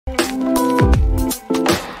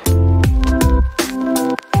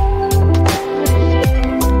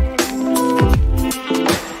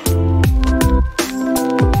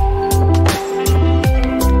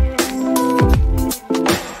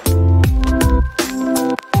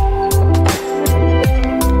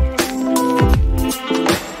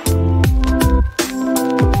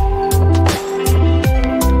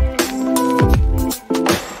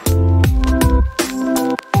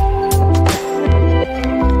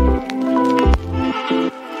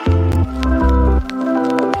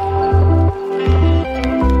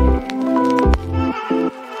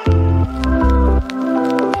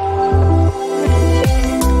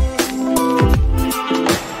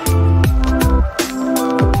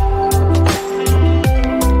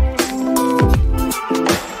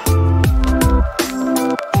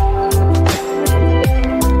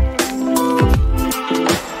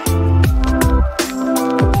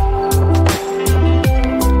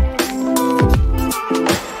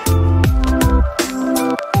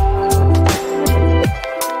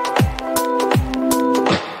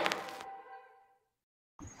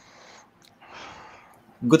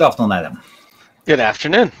Good afternoon, Adam. Good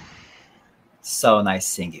afternoon. So nice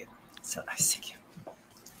seeing you. So nice seeing you.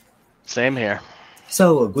 Same here.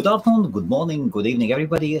 So, good afternoon, good morning, good evening,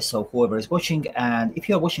 everybody. So, whoever is watching, and if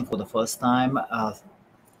you are watching for the first time,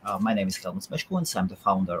 my name is Helmut Smeshko, I'm the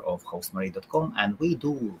founder of HostMarie.com, and we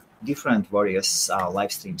do different various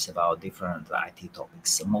live streams about different IT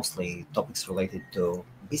topics, mostly topics related to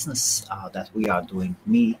business that we are doing,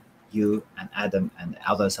 me, you, and Adam, and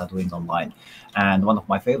others are doing online. And one of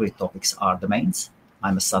my favorite topics are domains.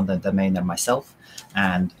 I'm a Sunday domainer myself,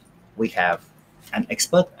 and we have an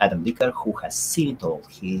expert, Adam Dicker, who has seen it all.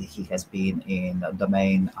 He has been in the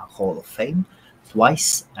Domain Hall of Fame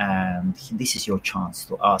twice, and this is your chance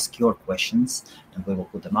to ask your questions, and we will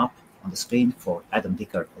put them up on the screen for Adam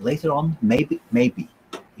Dicker later on. Maybe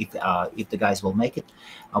if the guys will make it,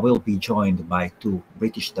 I will be joined by two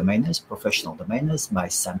British domainers, professional domainers, by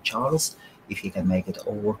Sam Charles, if he can make it,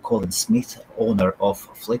 or Colin Smith, owner of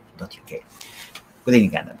Flip.uk. Good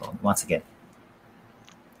evening, Adam, once again.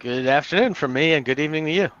 Good afternoon from me, and good evening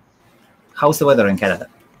to you. How's the weather in Canada?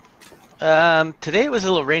 Today it was a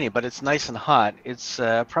little rainy, but it's nice and hot. It's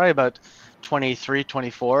probably about 23,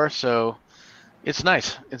 24, so it's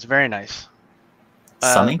nice. It's very nice.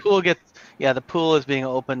 Sunny? The pool is being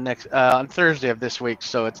opened next on Thursday of this week,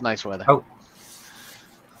 so it's nice weather. Oh.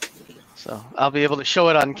 So I'll be able to show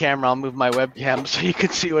it on camera. I'll move my webcam so you can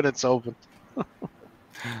see when it's open.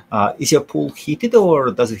 Is your pool heated or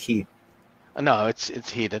does it heat? No, it's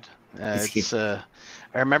heated. I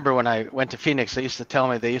remember when I went to Phoenix, they used to tell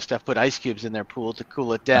me they used to put ice cubes in their pool to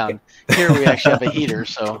cool it down. Okay. Here we actually have a heater,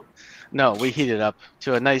 so no, we heat it up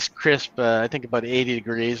to a nice crisp, I think about 80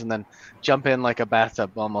 degrees, and then jump in like a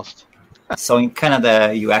bathtub almost. So in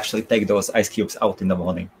Canada, you actually take those ice cubes out in the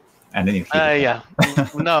morning, and then you heat it. Yeah.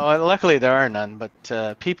 No, luckily there are none,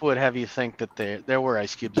 but people would have you think that there were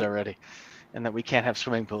ice cubes already, and that we can't have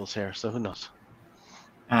swimming pools here, so who knows.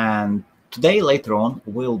 And today, later on,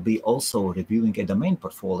 we'll be also reviewing a domain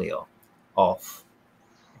portfolio of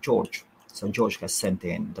George. So George has sent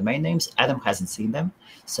in domain names. Adam hasn't seen them,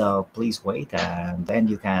 so please wait, and then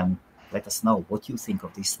you can let us know what you think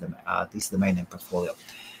of this domain name portfolio.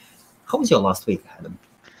 How was your last week, Adam?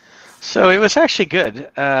 So it was actually good.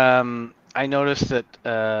 I noticed that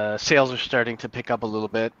sales are starting to pick up a little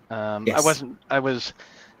bit. Yes. I was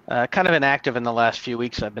kind of inactive in the last few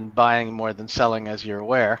weeks. I've been buying more than selling, as you're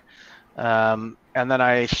aware. And then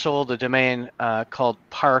I sold a domain called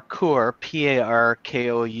Parkour,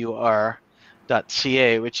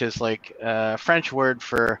 Parkour.ca, which is like a French word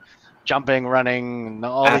for jumping, running, and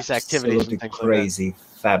all these activities and things crazy, like that.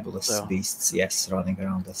 Fabulous beasts, yes, running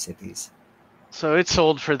around the cities. So it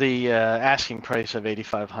sold for the asking price of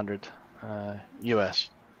 $8,500 US.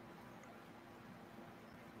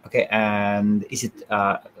 Okay, and is it?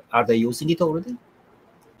 Are they using it already?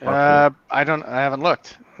 I haven't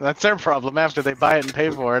looked. That's their problem. After they buy it and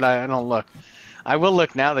pay for it, I don't look. I will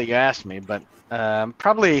look now that you asked me, but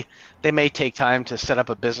probably they may take time to set up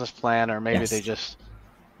a business plan, or maybe they just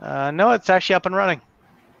no, it's actually up and running.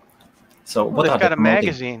 So what they've got a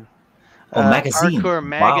magazine. Oh, magazine. Parkour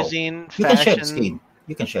magazine. Wow. You can share the screen.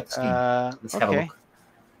 You can share the screen. Let's have a look.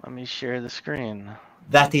 Let me share the screen.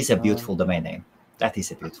 That is a beautiful domain name. That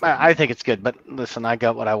is a beautiful. I think it's good, but listen, I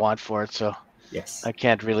got what I want for it, so yes, I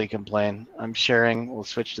can't really complain. I'm sharing. We'll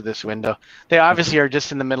switch to this window. They obviously are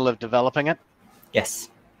just in the middle of developing it. Yes.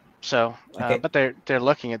 So, but they're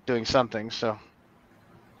looking at doing something. So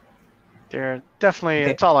they're definitely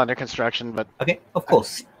it's all under construction. But of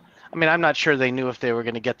course. I mean, I'm not sure they knew if they were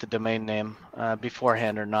going to get the domain name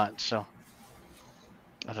beforehand or not. So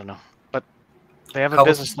I don't know, but they have a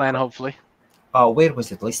business plan, hopefully. Where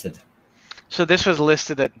was it listed? So this was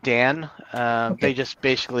listed at Dan. They just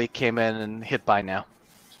basically came in and hit buy now.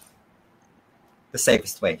 The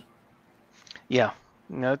safest way. Yeah.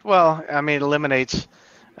 Well, I mean, it eliminates.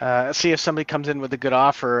 See if somebody comes in with a good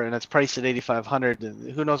offer and it's priced at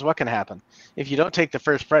 $8,500. Who knows what can happen? If you don't take the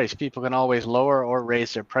first price, people can always lower or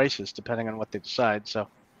raise their prices depending on what they decide. So,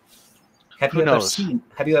 have you ever seen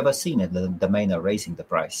it, the domainer raising the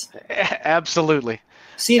price? Absolutely.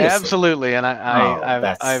 Seriously? Absolutely. And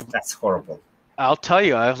that's horrible. I'll tell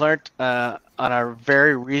you, I've learned on a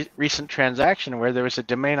very recent transaction where there was a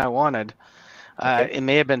domain I wanted. It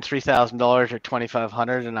may have been $3,000 or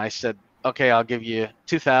 $2,500, and I said, okay, I'll give you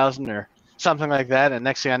 $2,000 or something like that. And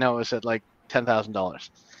next thing I know, it was at like $10,000.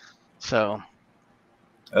 So,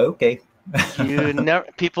 okay,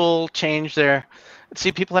 people change their.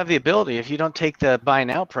 See, people have the ability. If you don't take the buy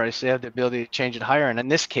now price, they have the ability to change it higher. And in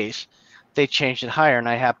this case, they changed it higher, and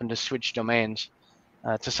I happened to switch domains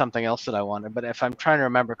to something else that I wanted. But if I'm trying to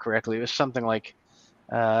remember correctly, it was something like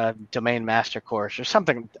domain master course or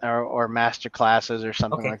something, or master classes or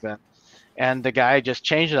something like that. And the guy just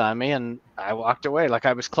changed it on me, and I walked away. Like,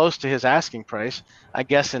 I was close to his asking price. I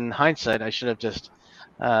guess in hindsight, I should have just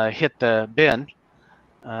hit the bin.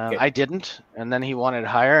 I didn't, and then he wanted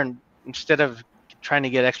higher, and instead of trying to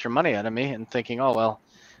get extra money out of me and thinking, oh well,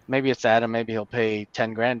 maybe it's that, and maybe he'll pay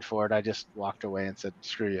 10 grand for it, I just walked away and said,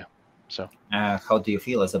 screw you. So how do you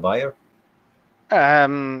feel as a buyer?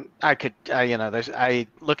 I could, I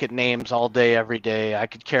look at names all day, every day. I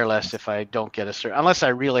could care less if I don't get a certain, unless I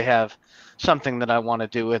really have something that I want to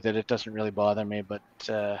do with it. It doesn't really bother me, but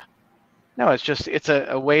no, it's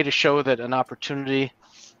a way to show that an opportunity,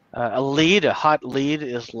 a hot lead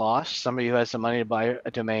is lost. Somebody who has the money to buy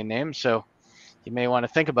a domain name. So you may want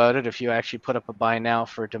to think about it if you actually put up a buy now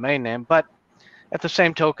for a domain name. But at the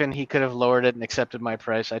same token, he could have lowered it and accepted my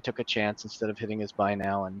price. I took a chance instead of hitting his buy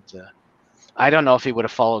now, and I don't know if he would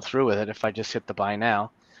have followed through with it if I just hit the buy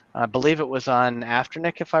now. I believe it was on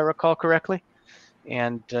Afternic, if I recall correctly,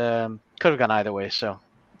 and could have gone either way. So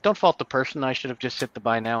don't fault the person. I should have just hit the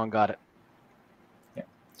buy now and got it. Yeah.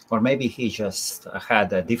 Or maybe he just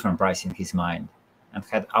had a different price in his mind and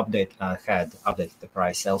had updated the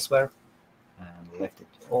price elsewhere and left it.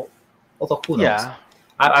 Although who knows? Yeah,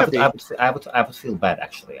 I would feel bad,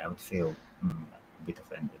 actually. I would feel a bit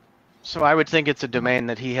offended. So I would think it's a domain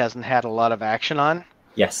that he hasn't had a lot of action on.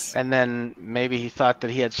 Yes. And then maybe he thought that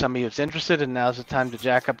he had somebody who's interested, and now's the time to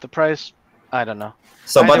jack up the price. I don't know.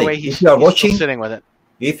 So, either buddy, way, if you are watching, sitting with it.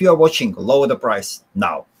 If you are watching, lower the price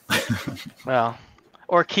now. Well,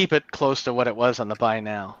 or keep it close to what it was on the buy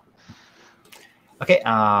now. Okay.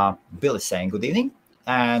 Bill is saying good evening,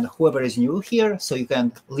 and whoever is new here, so you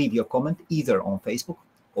can leave your comment either on Facebook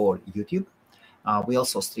or YouTube. We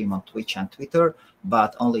also stream on Twitch and Twitter,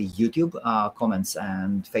 but only YouTube comments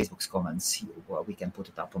and Facebook's comments, we can put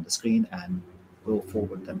it up on the screen and we'll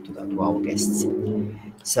forward them to our guests.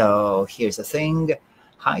 So here's the thing.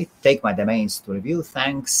 Hi, take my domains to review.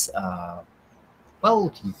 Thanks.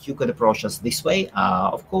 Well, you could approach us this way.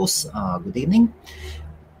 Of course, good evening.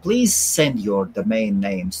 Please send your domain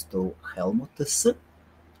names to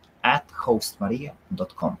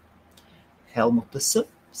helmutus@hostmaria.com. Helmutus.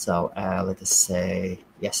 So let us say,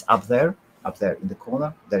 yes, up there in the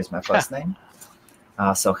corner, there is my first name.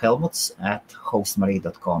 So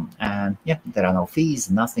helmuts@hostmaria.com. And yeah, there are no fees,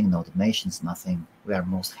 nothing, no donations, nothing. We are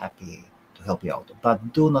most happy to help you out. But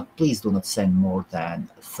please do not send more than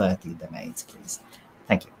 30 domains, please.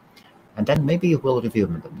 Thank you. And then maybe we'll review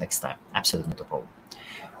them next time. Absolutely not a problem.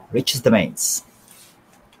 Rich's Domains.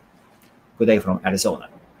 Good day from Arizona.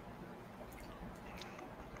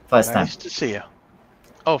 First time. Nice to see you.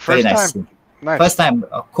 Oh, first time. Nice. First time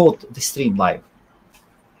caught the stream live.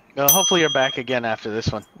 Well, hopefully you're back again after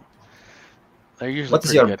this one. They're usually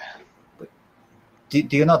pretty good.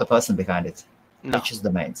 Do you know the person behind it? No. Rich's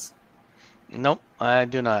Domains. Nope, I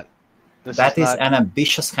do not. That is an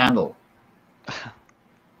ambitious handle.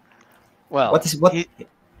 Well, what?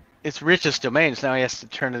 It's Rich's Domains. Now he has to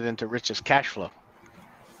turn it into Rich's Cash Flow.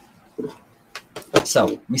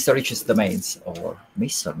 So, Mr. Rich's Domains, or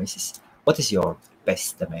Miss or Mrs., what is your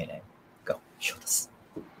best domain name? Go, show us.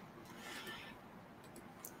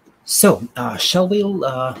 So, shall we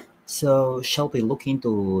look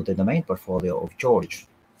into the domain portfolio of George?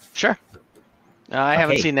 Sure. I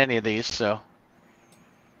haven't seen any of these, so.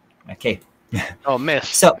 Okay. Oh, miss.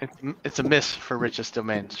 So it's a miss for Rich's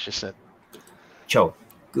Domains, she said. Joe.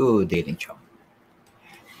 Good evening, Joe.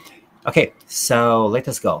 Okay, so let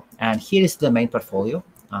us go. And here is the domain portfolio.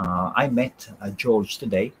 I met George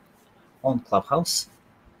today on Clubhouse.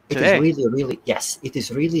 It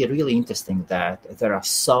is really interesting that there are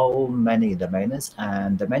so many domainers,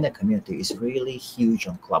 and the domainer community is really huge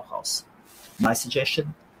on Clubhouse. My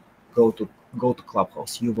suggestion, go to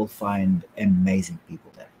Clubhouse. You will find amazing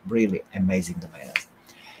people there, really amazing domainers.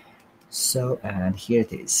 So, and here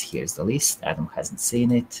it is. Here's the list. Adam hasn't seen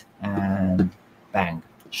it, and bang.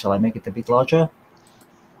 Shall I make it a bit larger?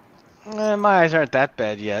 My eyes aren't that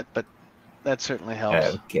bad yet, but that certainly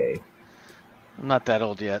helps. Okay. I'm not that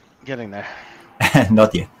old yet. Getting there.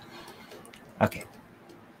 Not yet. Okay.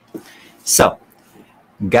 So,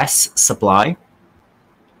 gas supply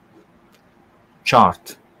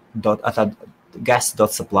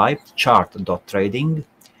gas.supply, chart.trading,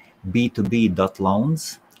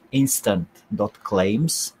 b2b.loans,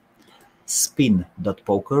 instant.claims,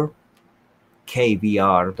 spin.poker,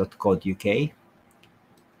 kvr.co.uk,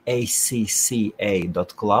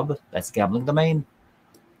 acca.club, that's gambling domain,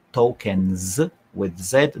 tokens with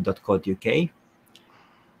z.co.uk.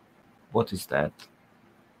 What is that?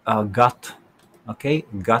 gut.co.uk,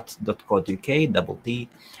 double T,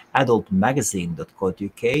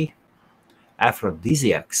 adultmagazine.co.uk,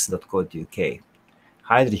 aphrodisiacs.co.uk,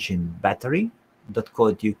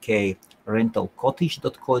 hydrogenbattery.co.uk,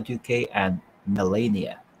 rentalcottage.co.uk, and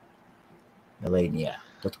melania.co.uk.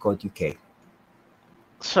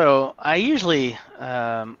 So I usually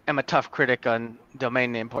am a tough critic on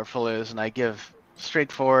domain name portfolios, and I give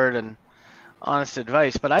straightforward and honest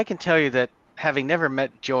advice. But I can tell you that having never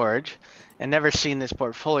met George and never seen this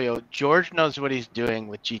portfolio, George knows what he's doing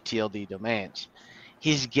with GTLD domains.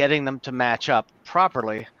 He's getting them to match up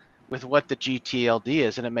properly with what the GTLD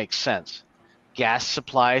is, and it makes sense. Gas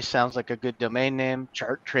supply sounds like a good domain name.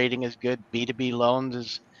 Chart trading is good. B2B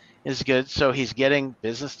loans is good. So he's getting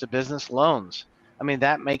business to business loans. I mean,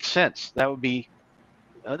 that makes sense. That would be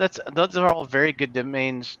those are all very good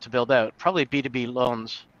domains to build out. Probably B2B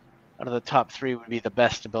loans out of the top three would be the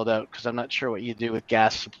best to build out, because I'm not sure what you do with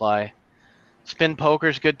gas supply. Spin Poker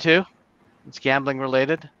is good too. It's gambling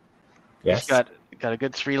related. Yes. He's got a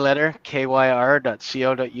good 3-letter,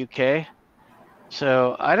 kyr.co.uk.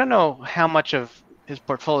 So I don't know how much of his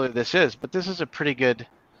portfolio this is, but this is a pretty good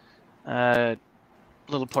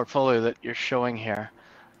little portfolio that you're showing here.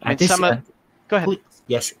 I mean, go ahead.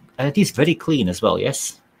 Yes, and it is very clean as well.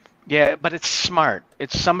 Yes. Yeah, but it's smart.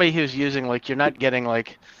 It's somebody who's using, like, you're not getting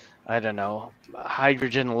like, I don't know,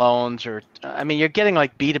 hydrogen loans, or I mean, you're getting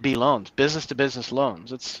like B2B loans, business to business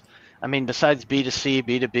loans. It's, I mean, besides B2C,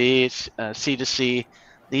 B2B, C2C,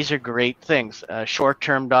 these are great things.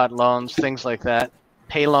 Short-term loans, things like that.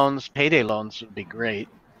 Pay loans, payday loans would be great.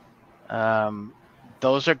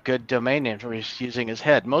 Those are good domain names where he's using his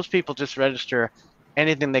head. Most people just register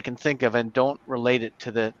anything they can think of and don't relate it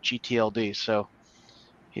to the GTLD. So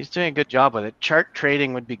he's doing a good job with it. Chart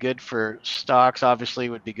trading would be good for stocks, obviously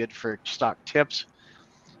would be good for stock tips.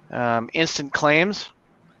 Instant claims,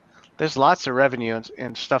 there's lots of revenue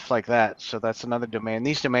and stuff like that. So that's another domain.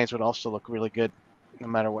 These domains would also look really good no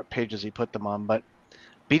matter what pages he put them on. But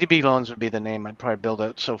B2B loans would be the name I'd probably build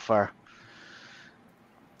out so far.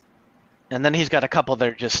 And then he's got a couple that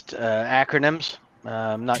are just acronyms.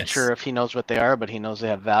 I'm not sure if he knows what they are, but he knows they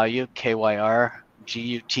have value. KYR,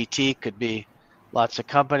 GUTT could be lots of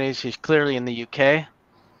companies. He's clearly in the UK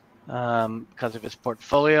because of his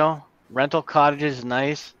portfolio. Rental cottages is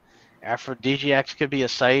nice. Aphrodisiacs could be a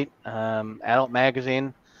site. Adult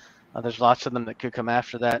magazine. There's lots of them that could come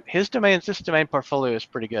after that. This domain portfolio is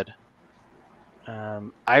pretty good.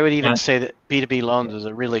 I would even say that B2B loans is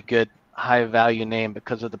a really good high value name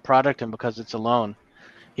because of the product and because it's a loan.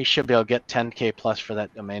 He should be able to get 10K plus for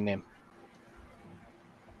that domain name.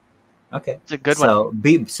 Okay. It's a good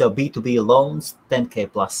one. So B2B loans,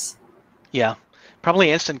 10K plus. Yeah.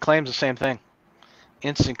 Probably instant claims, the same thing.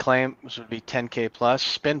 Instant claims would be 10K plus.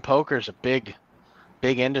 Spin poker is a big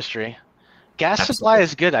industry. Gas supply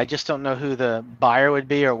is good. I just don't know who the buyer would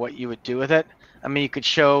be or what you would do with it. I mean, you could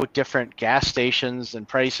show different gas stations and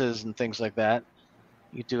prices and things like that.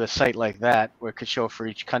 You could do a site like that where it could show for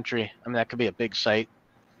each country. I mean, that could be a big site.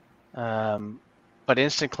 But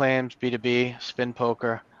instant claims, B2B, spin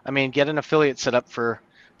poker. I mean, get an affiliate set up for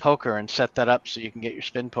poker and set that up so you can get your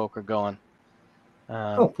spin poker going.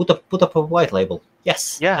 Put up a white label.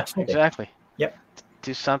 Yes. Yeah, absolutely. Exactly. Yep.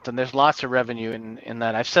 Do something. There's lots of revenue in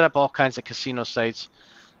that. I've set up all kinds of casino sites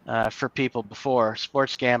for people before,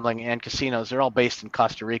 sports gambling and casinos. They're all based in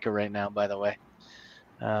Costa Rica right now, by the way.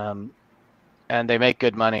 And they make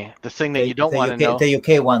good money. The thing that you don't want to know... The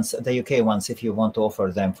UK ones, if you want to offer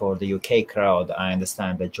them for the UK crowd, I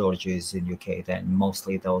understand that George is in UK, then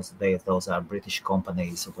mostly those are British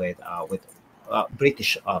companies with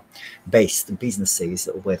British-based businesses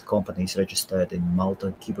with companies registered in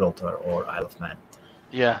Malta, Gibraltar, or Isle of Man.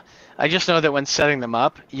 Yeah, I just know that when setting them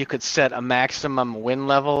up, you could set a maximum win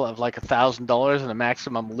level of like $1,000 and a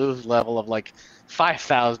maximum lose level of like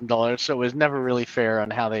 $5,000. So it was never really fair on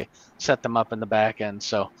how they set them up in the back end.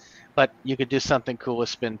 So, but you could do something cool with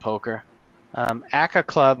spin poker. ACA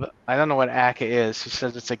Club, I don't know what ACA is. He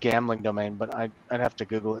says it's a gambling domain, but I'd have to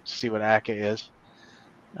Google it to see what ACA is.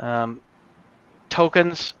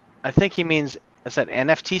 Tokens, I think he means, is that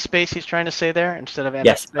NFT space he's trying to say there instead of NF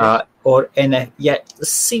yes, space? Or NF. Yeah, it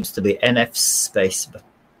seems to be NF space, but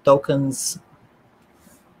tokens.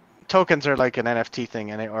 Tokens are like an NFT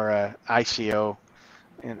thing, or a ICO.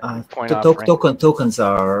 Tokens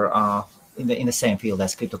are in the same field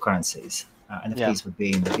as cryptocurrencies. NFTs would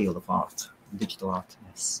be in the field of art, digital art.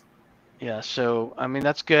 Yes. Yeah. So I mean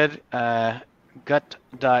that's good. Gut.co.uk.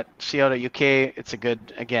 It's a good,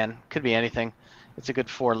 again, could be anything. It's a good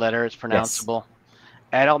 4-letter. It's pronounceable. Yes.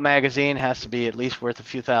 Adult magazine has to be at least worth a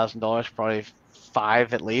few $1,000s, probably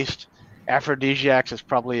 $5 at least. Aphrodisiacs is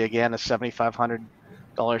probably, again, a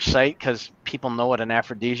 $7,500 site because people know what an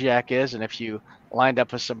aphrodisiac is, and if you lined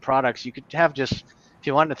up with some products, you could have just, if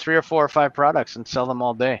you wanted 3 or 4 or 5 products and sell them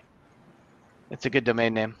all day. It's a good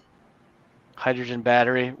domain name. Hydrogen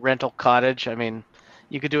battery, rental cottage. I mean,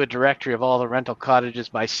 you could do a directory of all the rental cottages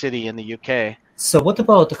by city in the UK. So what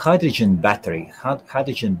about the hydrogen battery?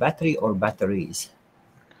 Hydrogen battery or batteries?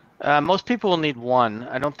 Most people will need 1.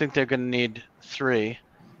 I don't think they're going to need 3.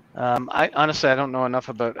 I honestly, I don't know enough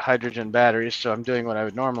about hydrogen batteries, so I'm doing what I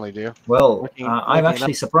would normally do. Well, I'm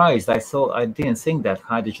actually surprised. I didn't think that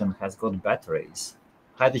hydrogen has got batteries.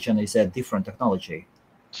 Hydrogen is a different technology.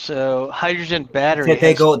 So hydrogen battery.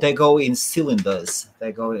 They go in cylinders.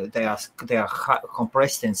 They are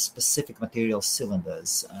compressed in specific material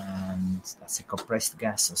cylinders, and that's a compressed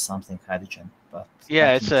gas or something. Hydrogen, but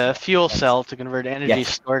yeah, it's a fuel cell to convert energy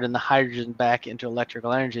stored in the hydrogen back into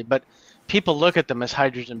electrical energy. But people look at them as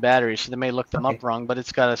hydrogen batteries, so they may look them up wrong. But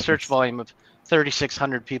it's got a search volume of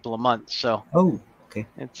 3,600 people a month. So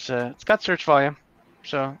it's got search volume,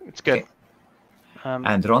 so it's good. Okay.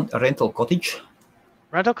 And rental cottage.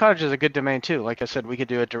 Rental cottage is a good domain too. Like I said, we could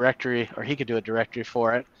do a directory, or he could do a directory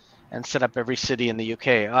for it, and set up every city in the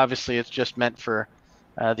UK. Obviously, it's just meant for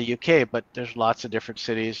the UK, but there's lots of different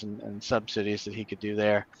cities and sub-cities that he could do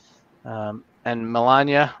there. And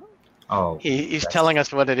Melania, he's telling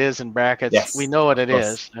us what it is in brackets. Yes, we know what it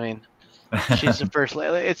is. I mean, she's the first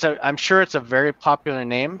lady. I'm sure it's a very popular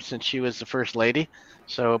name since she was the first lady.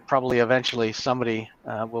 So probably eventually somebody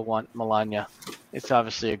will want Melania. It's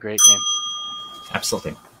obviously a great name.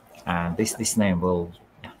 Absolutely, and this name will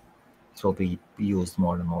be used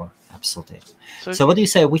more and more. Absolutely. So what do you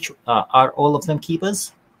say? Which are all of them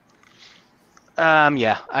keepers?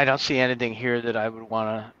 Yeah, I don't see anything here that I would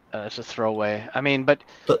want to as a throwaway. I mean, but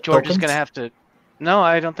George is going to have to. No,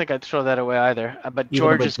 I don't think I'd throw that away either. But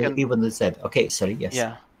George is going. Even the Z. Okay, sorry. Yes.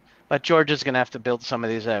 Yeah, but George is going to have to build some of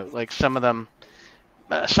these out. Like some of them.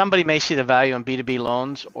 Somebody may see the value in B2B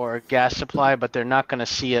loans or gas supply, but they're not going to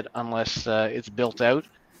see it unless it's built out.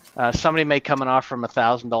 Somebody may come and offer him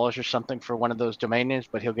 $1,000 or something for one of those domain names,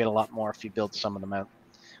 but he'll get a lot more if he builds some of them out.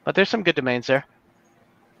 But there's some good domains there.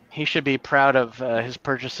 He should be proud of his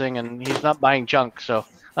purchasing, and he's not buying junk. So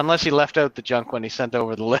unless he left out the junk when he sent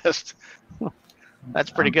over the list, that's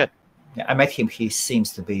pretty good. Yeah, I met him. He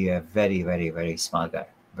seems to be a very, very, very smart guy.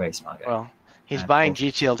 Very smart guy. Well, he's buying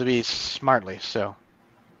GTLDB smartly, so.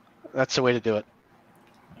 That's the way to do it.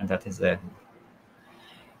 And that is the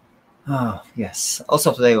yes.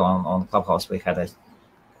 Also today on Clubhouse we had a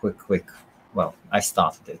quick well, I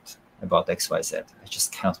started it about XYZ. I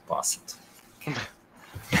just cannot pass it.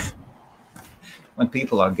 When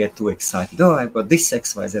people get too excited, I've got this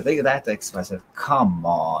XYZ, that XYZ. Come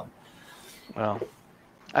on. Well,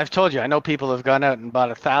 I've told you, I know people have gone out and bought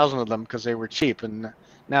 1,000 of them because they were cheap, and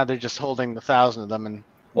now they're just holding the 1,000 of them, and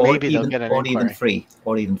maybe they'll get an inquiry.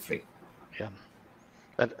 Or even free. Yeah,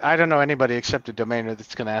 but I don't know anybody except a domainer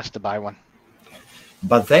that's going to ask to buy one.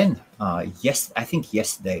 But then, yes, I think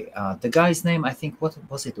yesterday, the guy's name, I think, what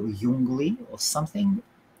was it, Yung Li or something?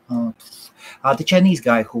 The Chinese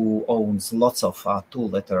guy who owns lots of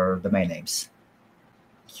two-letter domain names.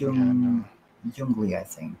 Yung Li, I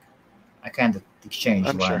think. I kind of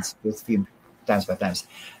exchanged lines with him times by times.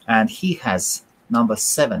 And he has number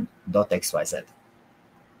 7.xyz.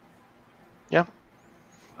 Yeah.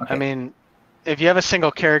 Okay. I mean, if you have a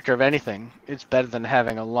single character of anything, it's better than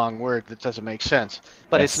having a long word that doesn't make sense.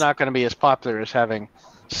 But it's not going to be as popular as having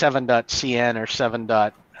 7.cn or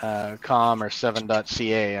 7.com or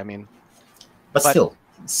 7.ca. I mean, but still,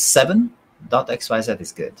 7.xyz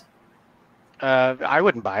is good. I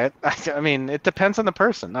wouldn't buy it. I mean, it depends on the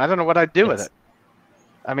person. I don't know what I'd do with it.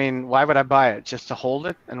 I mean, why would I buy it? Just to hold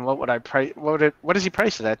it? And what would I price? What does he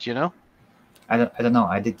price it at? Do you know? I don't know.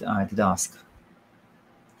 I did ask.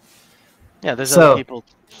 Yeah, there's other people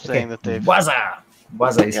saying that they've.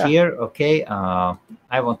 Waza is here. Okay.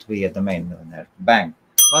 I want to be a domain millionaire. Bang.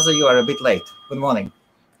 Waza, you are a bit late. Good morning.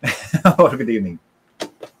 Or good evening.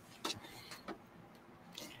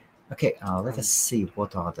 Okay. Let us see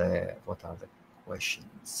what are the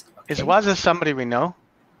questions. Okay. Is Waza somebody we know?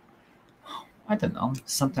 I don't know.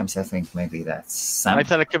 Sometimes I think maybe that's Sam. I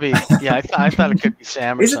thought it could be. Yeah, I thought it could be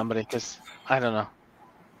Sam or somebody because I don't know.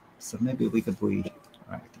 So maybe we could be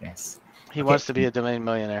right. Yes. He wants to be a domain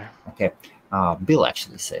millionaire. Okay. Bill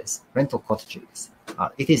actually says rental cottages.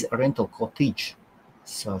 It is a rental cottage,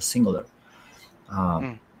 so singular.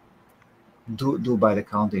 Do by the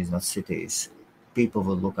counties, not cities. People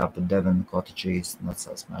will look up Devon cottages, not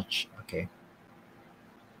so much. Okay.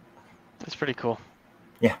 That's pretty cool.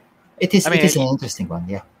 Yeah. It is. It is an interesting one.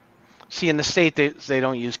 Yeah. See, in the state, they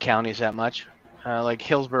don't use counties that much. Like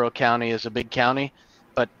Hillsborough County is a big county,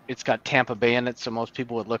 but it's got Tampa Bay in it, so most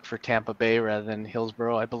people would look for Tampa Bay rather than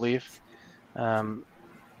Hillsborough, I believe.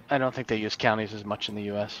 I don't think they use counties as much in the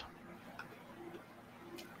U.S.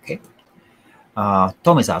 Okay.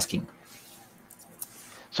 Tom is asking.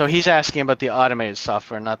 So he's asking about the automated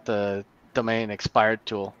software, not the domain expired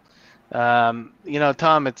tool. Tom,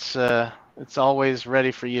 it's always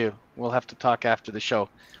ready for you. We'll have to talk after the show,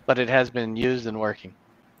 but it has been used and working.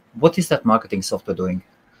 What is that marketing software doing?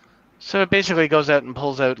 So it basically goes out and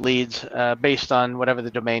pulls out leads based on whatever the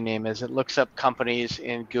domain name is. It looks up companies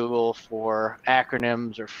in Google for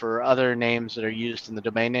acronyms or for other names that are used in the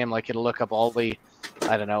domain name. Like it'll look up all the,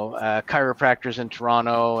 chiropractors in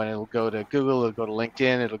Toronto, and it'll go to Google, it'll go to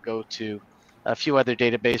LinkedIn, it'll go to a few other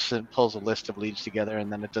databases and pulls a list of leads together,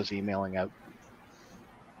 and then it does emailing out.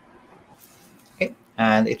 Okay,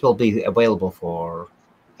 and it will be available for...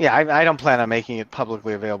 Yeah, I don't plan on making it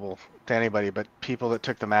publicly available to anybody, but people that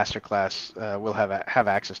took the masterclass will have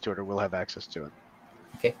access to it, or will have access to it.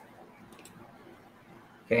 Okay.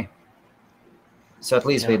 Okay. So at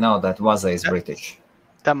least we know that Waza is British.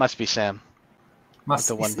 That must be Sam.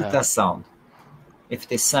 It does sound. If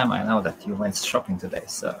it is Sam, I know that you went shopping today,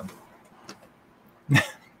 so...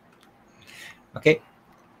 Okay.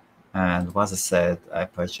 And Waza said, I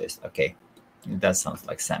purchased. Okay. It does sound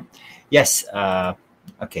like Sam. Yes.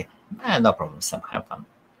 Okay. No problem, Sam. Have fun.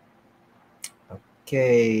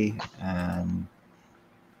 Okay. And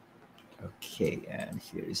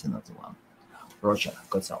here is another one. Roger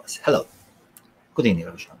Gonzalez. Hello. Good evening,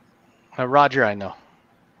 Roger. Roger, I know.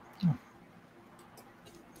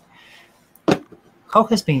 How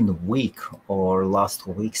has been the week or last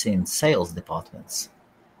 2 weeks in sales departments,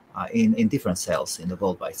 in different sales, in the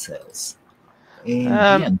worldwide sales? In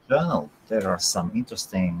the journal, there are some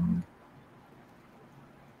interesting...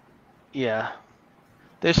 Yeah,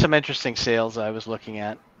 there's some interesting sales I was looking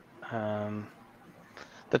at.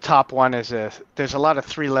 The top one is there's a lot of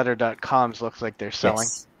three-letter.coms looks like they're selling.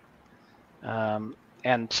 Yes.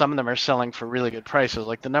 And some of them are selling for really good prices.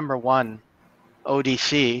 Like the number one,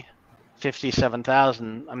 ODC,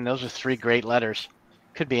 57,000. I mean, those are 3 great letters.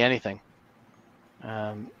 Could be anything.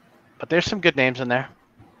 But there's some good names in there.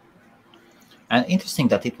 And interesting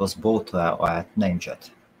that it was bought at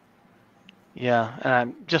Namejet. Yeah, and I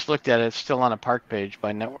just looked at it. It's still on a park page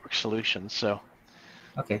by Network Solutions, so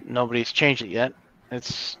okay, nobody's changed it yet.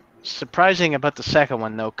 It's surprising about the second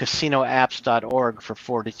one though. CasinoApps.org for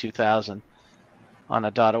 42,000 on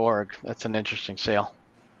a .org. That's an interesting sale.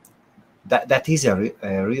 That is a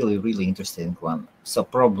really interesting one. So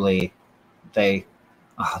probably they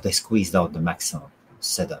squeezed out the maximum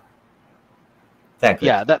setup.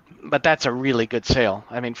 Yeah, but that's a really good sale.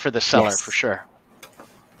 I mean, for the seller, for sure.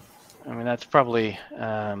 I mean, that's probably,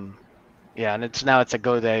 and it's a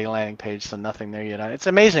GoDaddy landing page, so nothing there yet. It's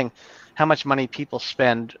amazing how much money people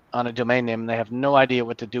spend on a domain name, and they have no idea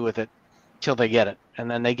what to do with it till they get it. And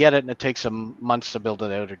then they get it, and it takes them months to build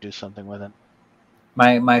it out or do something with it.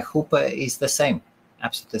 My Hooper is the same,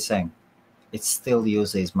 absolutely the same. It still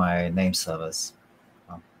uses my name servers.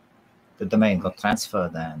 The domain got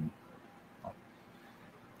transferred, and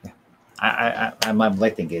I'm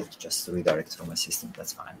letting it just redirect from my system.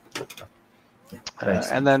 That's fine.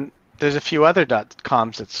 And then there's a few other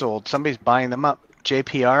 .coms that sold. Somebody's buying them up.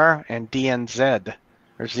 JPR and DNZ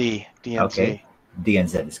or Z. DNZ. Okay,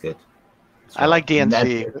 DNZ is good. So I like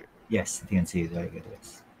DNZ. Yes, DNZ is very good.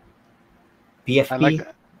 Yes. PFP. I like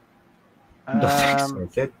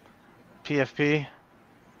that. PFP.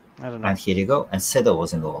 I don't know. And here you go. And Sedo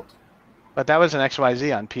was involved. But that was an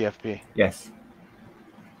XYZ on PFP. Yes.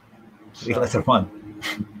 3-letter one.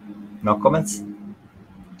 No comments?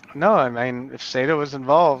 No, I mean, if Sedo was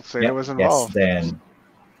involved, Sedo was involved. Yes, then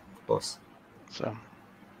boss. So,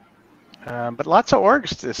 but lots of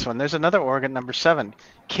orgs this one. There's another org at number 7,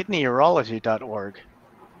 kidneyurology.org.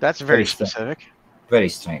 That's very specific. Very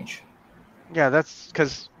strange. Yeah, that's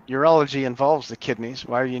because urology involves the kidneys.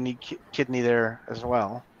 Why do you need kidney there as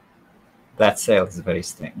well? That sale is very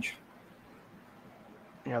strange.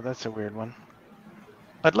 Yeah, that's a weird one.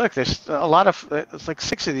 But look, there's a lot of, it's like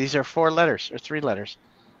 6 of these are 4 letters or 3 letters.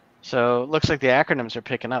 So it looks like the acronyms are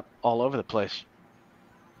picking up all over the place.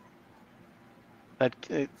 That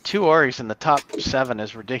 2 orgs in the top 7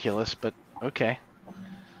 is ridiculous, but okay.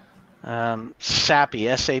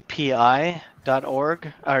 SAPI,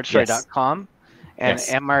 SAPI.org, or sorry, .com, and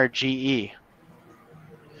MRGE.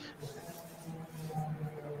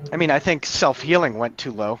 I mean, I think self-healing went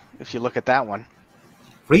too low, if you look at that one.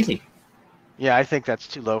 Really? Yeah, I think that's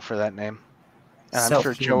too low for that name. And I'm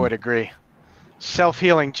sure Joe would agree.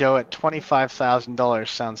 Self-healing Joe at $25,000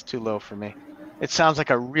 sounds too low for me. It sounds like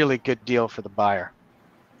a really good deal for the buyer.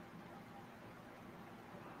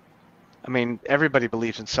 I mean, everybody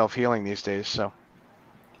believes in self-healing these days. So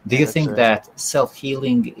Do yeah, you that's think that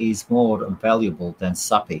self-healing is more valuable than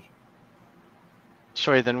SAPI?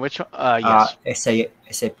 sorry. Then which? Yes,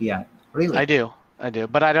 SAPI. I Really? do. I do.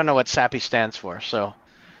 But I don't know what SAPI stands for. So,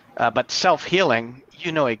 but self-healing,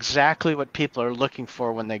 you know exactly what people are looking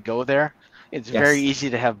for when they go there. It's very Yes. easy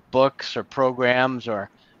to have books or programs or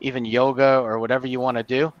even yoga or whatever you want to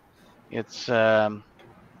do. It's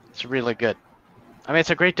really good. I mean,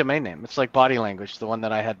 it's a great domain name. It's like Body Language, the one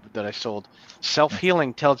that I sold. Yes.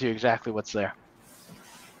 Self-healing tells you exactly what's there.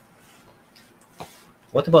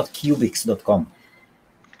 What about Cubix.com?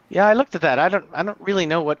 Yeah, I looked at that. I don't really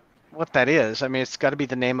know what that is. I mean, it's got to be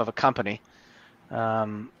the name of a company.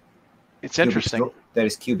 It's interesting. There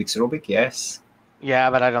is Cubix Rubik, yes.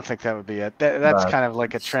 Yeah, but I don't think that would be it. That's But kind of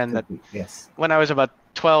like a it trend that could be, yes. when I was about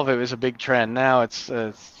 12, it was a big trend. Now it's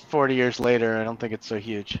 40 years later. I don't think it's so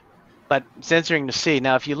huge. But it's interesting to see.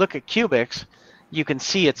 Now, if you look at Cubix, you can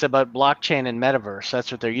see it's about blockchain and metaverse.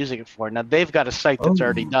 That's what they're using it for. Now, they've got a site that's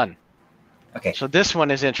already Oh, done. okay. So this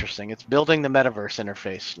one is interesting. It's building the metaverse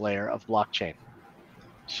interface layer of blockchain.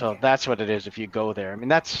 So that's what it is if you go there. I mean,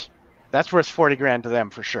 that's worth 40 grand to them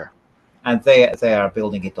for sure. And they are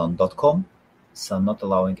building it on .com, so not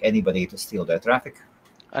allowing anybody to steal their traffic.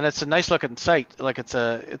 And it's a nice looking site. Like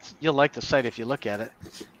you'll like the site if you look at it.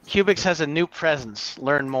 Cubix has a new presence.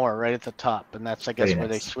 Learn more right at the top, and that's I guess Very where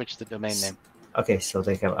they nice. switched the domain name. Okay, so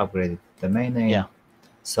they have upgraded the domain name. Yeah.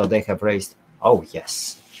 So they have raised. Oh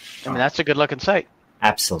yes. I mean, that's a good looking site.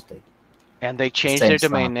 Absolutely. And they changed Same their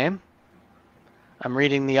stuff. domain name. I'm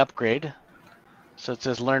reading the upgrade. So it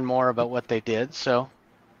says learn more about what they did. So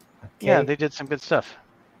Okay. yeah, they did some good stuff.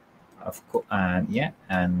 Of course, and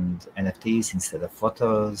NFTs instead of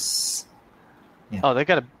photos. Oh, they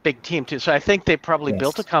got a big team too. So I think they probably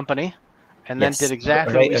built a company and then did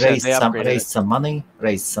exactly what you said. They upgraded raised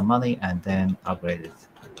some money, and then upgraded.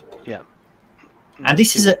 Yeah. And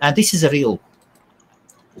this is a real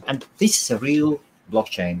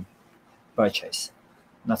blockchain purchase,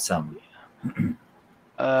 not some.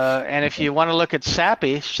 And if you want to look at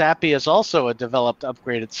SAPI is also a developed,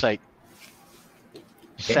 upgraded site.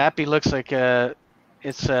 Okay. SAPI looks like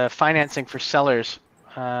it's financing for sellers.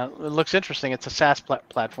 It looks interesting. It's a SaaS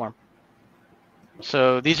platform.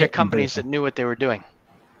 So these are companies that knew what they were doing.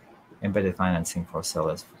 Embedded financing for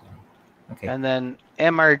sellers. Okay. And then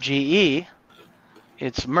MRGE,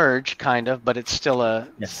 it's Merge kind of, but it's still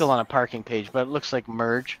on a parking page. But it looks like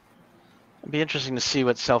Merge. It'd be interesting to see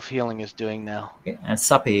what self-healing is doing now. Okay. And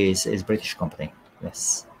SAPI is British company.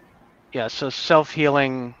 Yes. Yeah. So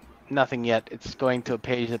self-healing, nothing yet. It's going to a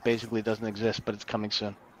page that basically doesn't exist, but it's coming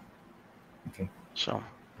soon. Okay. So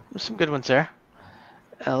there's some good ones there.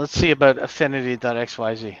 Let's see about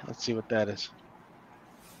affinity.xyz. Let's see what that is.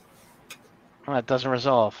 Oh, it doesn't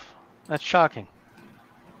resolve. That's shocking.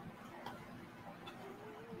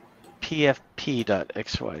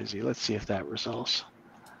 pfp.xyz. Let's see if that resolves.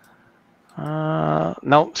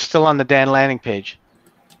 No, still on the Dan landing page.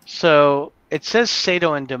 So it says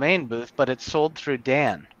Sato and Domain Booth, but it's sold through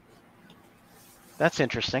Dan. That's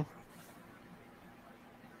interesting.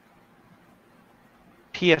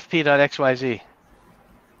 pfp.xyz.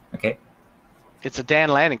 Okay. It's a Dan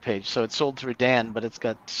landing page, so it's sold through Dan, but it's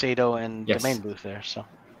got Sato and Domain Booth there. So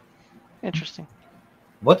interesting.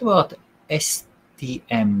 What about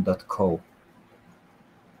stm.co?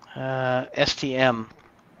 stm.co.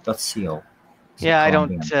 .co. Yeah, I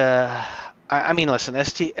don't. I mean, listen,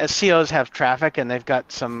 SCOs have traffic, and they've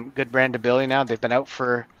got some good brandability now. They've been out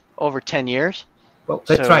for over 10 years. Well,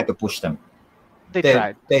 they tried to push them. They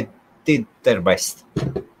tried. They did their best.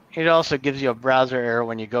 It also gives you a browser error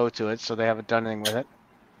when you go to it, so they haven't done anything with it.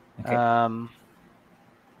 Okay.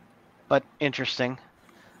 But interesting.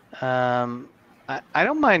 I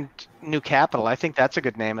don't mind New Capital. I think that's a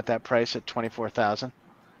good name at that price at 24,000.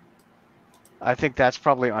 I think that's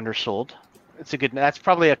probably undersold. It's a good. That's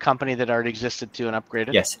probably a company that already existed too and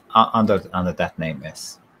upgraded. Yes, under that name,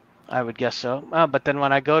 yes. I would guess so. But then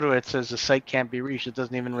when I go to it, it says the site can't be reached. It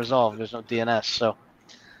doesn't even resolve. There's no DNS, so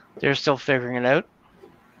they're still figuring it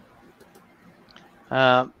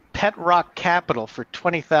out. Pet Rock Capital for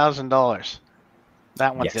 $20,000.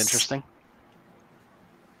 That one's interesting.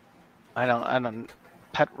 I don't.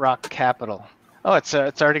 Pet Rock Capital. Oh, it's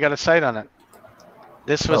already got a site on it.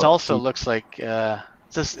 This was looks like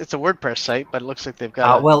it's a WordPress site, but it looks like they've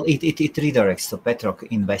got. Well, it redirects to Petrock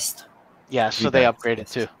Invest. Yeah, so they upgraded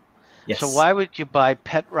too. Yes. So why would you buy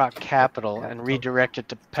Pet Rock Capital and redirect it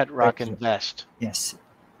to Pet Rock Invest? Yes,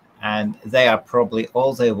 and they are probably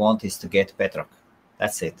all they want is to get Petrock.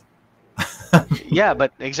 That's it. Yeah,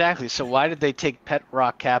 but exactly. So why did they take Pet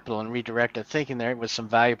Rock Capital and redirect it, thinking there was some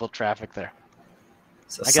valuable traffic there?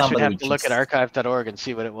 So I guess we'd somebody have to look at just archive.org and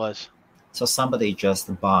see what it was. so somebody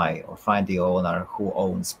just buy or find the owner who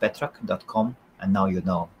owns Petrak.com, and now you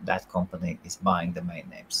know that company is buying domain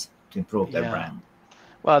names to improve their Yeah. brand.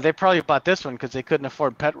 Well, they probably bought this one because they couldn't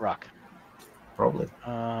afford Pet Rock. Probably.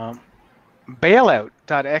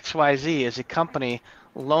 Bailout.xyz is a company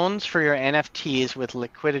loans for your NFTs with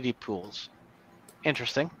liquidity pools.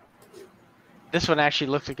 Interesting. This one actually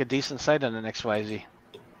looks like a decent site on an XYZ.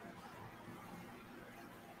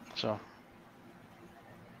 So,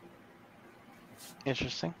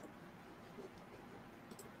 interesting.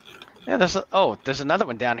 Yeah, there's another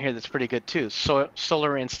one down here that's pretty good too.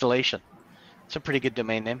 Solar Installation. It's a pretty good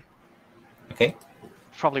domain name. Okay.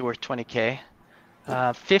 Probably worth 20K.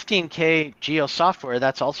 15K Geo Software,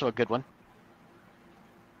 that's also a good one.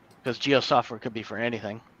 Because Geo Software could be for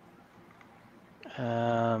anything.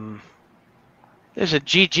 There's a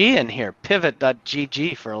GG in here,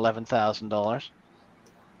 pivot.gg for $11,000.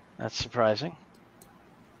 That's surprising.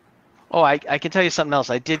 Oh, I can tell you something else.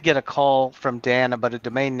 I did get a call from Dan about a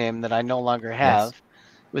domain name that I no longer have. Yes.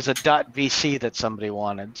 It was a .vc that somebody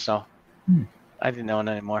wanted, so I didn't own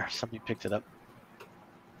it anymore. Somebody picked it up.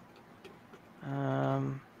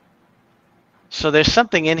 So there's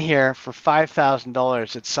something in here for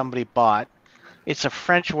 $5,000 that somebody bought. It's a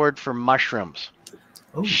French word for mushrooms.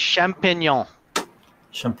 Oh, Champignon,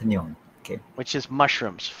 champignon. Okay. which is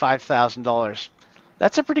mushrooms, $5,000.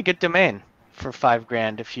 That's a pretty good domain for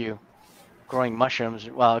 $5,000 if you growing mushrooms.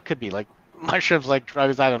 Well, it could be like mushrooms like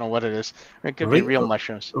drugs. I don't know what it is. Or it could be real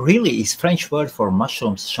mushrooms. Really, is French word for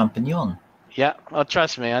mushrooms champignon? Yeah, well,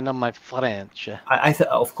 trust me, I know my French.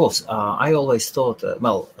 Of course. I always thought,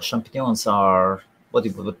 well, champignons are what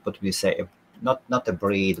would we say? Not a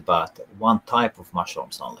breed, but one type of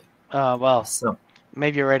mushrooms only. Well, So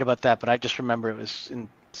maybe you're right about that, but I just remember it was in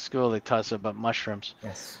school they taught us about mushrooms.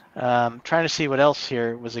 yes. Trying to see what else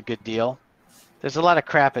here was a good deal. There's a lot of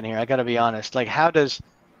crap in here. I got to be honest. Like, how does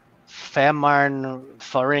Famarn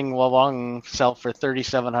Faring Wawang sell for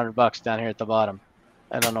 $3,700 down here at the bottom?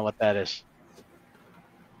 I don't know what that is.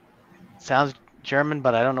 Sounds German,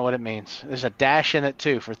 but I don't know what it means. There's a dash in it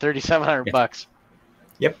too for $3,700.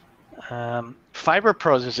 Yep. Fiber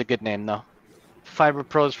Pros is a good name though. Fiber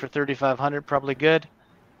Pros for $3,500, probably good.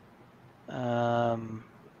 Vibe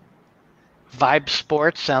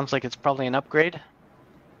Sports sounds like it's probably an upgrade.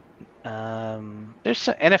 There's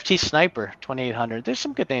some NFT Sniper 2,800. There's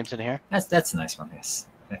some good names in here. That's a nice one. Yes.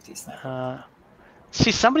 NFT Sniper.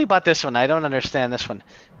 See, somebody bought this one. I don't understand this one.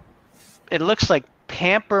 It looks like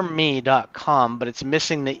pamperme.com, but it's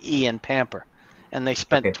missing the E in pamper, and they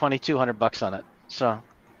spent $2,200 on it. So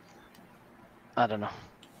I don't know.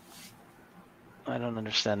 I don't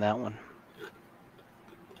understand that one.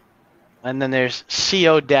 And then there's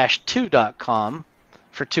co-2.com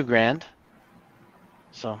for $2,000.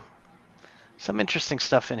 So some interesting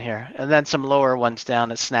stuff in here. And then some lower ones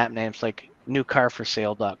down at snap names like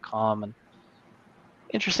newcarforsale.com and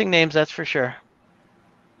interesting names, that's for sure.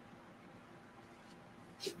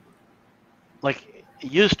 Like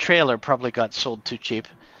used trailer probably got sold too cheap.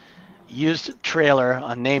 Used trailer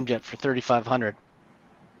on Namejet for $3,500.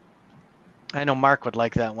 I know Mark would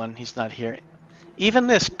like that one. He's not here. Even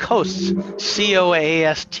this Coasts,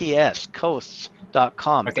 C-O-A-S-T-S,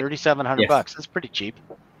 coasts.com, $3,700. That's pretty cheap.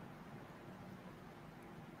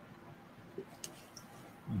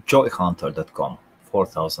 Joyhunter.com,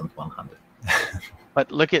 4,100.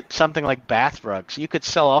 But look at something like bath rugs. You could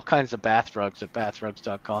sell all kinds of bath rugs at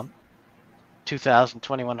bathrugs.com. $2,000,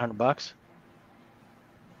 $2,100.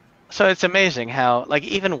 So it's amazing how, like,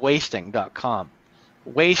 even wasting.com,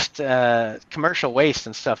 commercial waste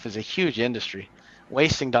and stuff is a huge industry.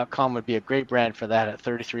 Wasting.com would be a great brand for that at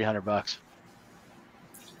 $3,300.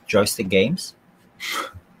 Joystick Games.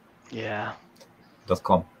 Yeah.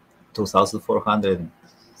 .com,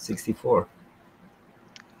 2,464.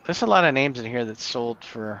 There's a lot of names in here that sold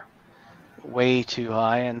for way too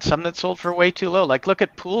high, and some that sold for way too low. Like, look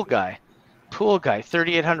at Pool Guy. Pool Guy,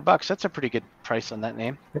 $3,800. That's a pretty good price on that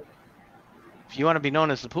name. If you want to be known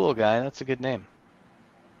as the Pool Guy, that's a good name.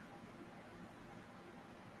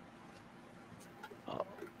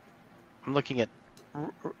 I'm looking at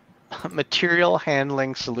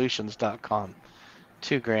materialhandlingsolutions.com.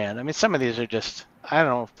 $2,000. I mean, some of these are just, I don't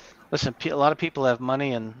know. Listen, a lot of people have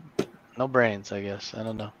money and no brains, I guess. I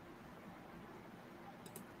don't know.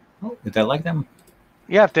 Oh, did I like them?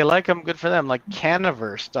 Yeah, if they like them, good for them. Like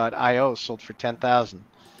Canaverse.io sold for $10,000.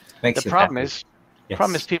 The problem is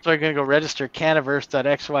people are going to go register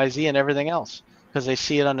Canaverse.xyz and everything else because they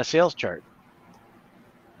see it on the sales chart.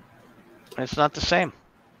 It's not the same.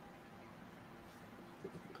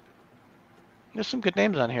 There's some good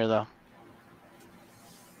names on here, though.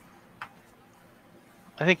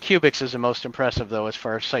 I think Cubics is the most impressive, though, as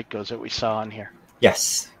far as site goes that we saw on here.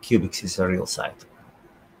 Yes, Cubics is a real site.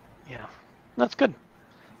 Yeah, that's good.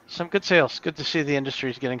 Some good sales. Good to see the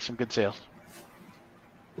industry is getting some good sales.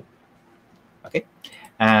 Okay,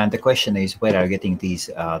 and the question is, where are you getting these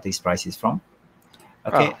prices from?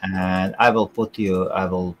 Okay, and I will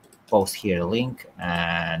post here a link,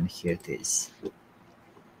 and here it is.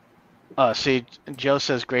 See, Joe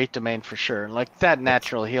says great domain for sure. Like that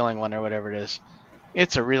natural healing one or whatever it is.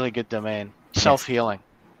 It's a really good domain. Self-healing.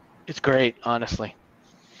 It's great, honestly.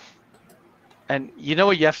 And you know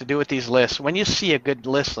what you have to do with these lists? When you see a good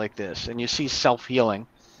list like this and you see self-healing,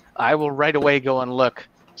 I will right away go and look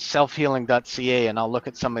selfhealing.ca, and I'll look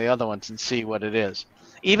at some of the other ones and see what it is.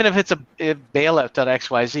 Even if it's a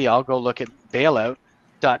bailout.xyz, I'll go look at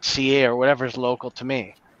bailout.ca or whatever is local to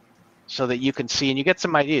me, so that you can see and you get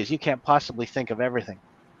some ideas. You can't possibly think of everything.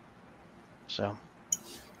 So.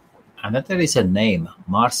 And then there is a name,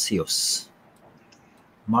 Marcius.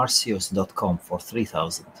 Marcius.com for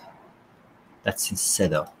 3,000. That's in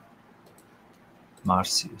Sedo.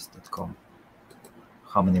 Marcius.com.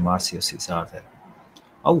 How many Marciuses are there?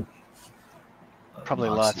 Oh. Probably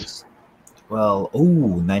lots. Well,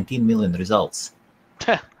 19 million results.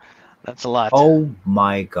 That's a lot. Oh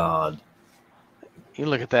my God. You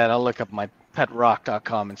look at that. I'll look up my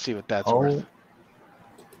petrock.com and see what that's worth.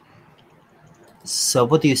 So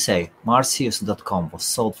what do you say? Marcius.com was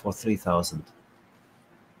sold for 3,000.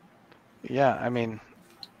 Yeah, I mean,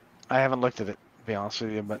 I haven't looked at it, to be honest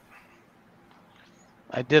with you, but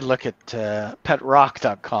I did look at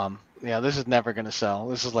petrock.com. Yeah, this is never going to sell.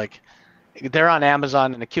 This is like, they're on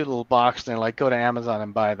Amazon in a cute little box, and they're like, go to Amazon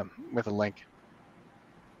and buy them with a link.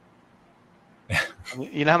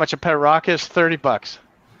 You know how much a Petrock is? $30.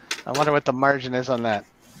 I wonder what the margin is on that.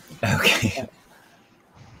 Okay.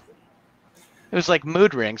 It was like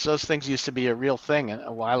mood rings. Those things used to be a real thing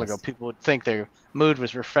a while ago. People would think their mood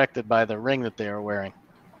was reflected by the ring that they were wearing.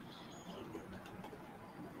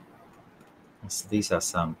 So these are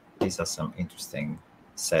some interesting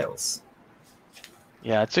sales.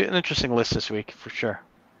 Yeah, it's an interesting list this week for sure.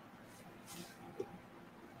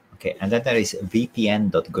 Okay, and then there is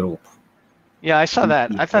vpn.group. Yeah, I saw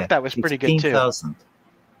that. I thought that was pretty good too. 15,000.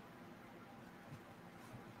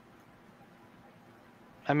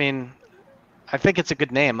 I mean, I think it's a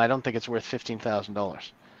good name. I don't think it's worth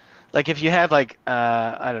 $15,000. Like if you had like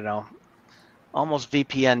I don't know, almost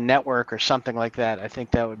VPN network or something like that, I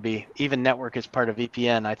think that would be, even network is part of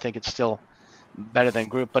VPN. I think it's still better than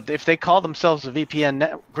group. But if they call themselves a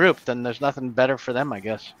VPN group, then there's nothing better for them, I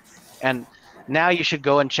guess. And now you should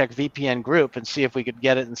go and check VPN group and see if we could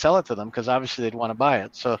get it and sell it to them, because obviously they'd want to buy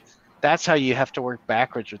it. So that's how you have to work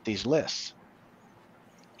backwards with these lists.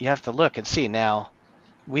 You have to look and see. Now,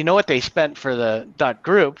 we know what they spent for the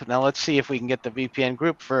 .group. Now let's see if we can get the VPN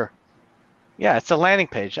group for, yeah, it's a landing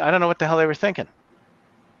page. I don't know what the hell they were thinking.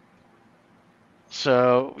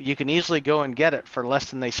 So you can easily go and get it for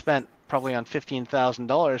less than they spent, probably on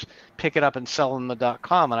 $15,000, pick it up and sell them the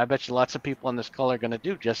 .com. And I bet you lots of people on this call are going to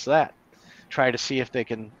do just that. Try to see if they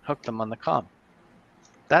can hook them on the com.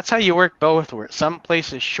 That's how you work both. Some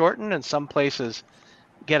places shorten and some places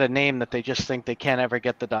get a name that they just think they can't ever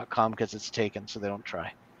get the .com because it's taken, so they don't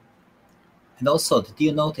try. And also, did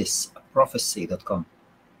you notice prophecy.com?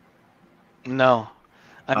 No,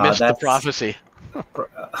 I missed the prophecy.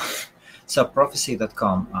 So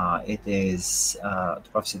prophecy.com, it is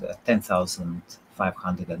prophecy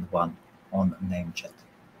 10,501 on Namejet.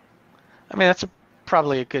 I mean, that's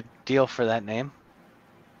probably a good deal for that name.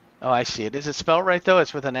 Oh, I see it. Is it spelled right though?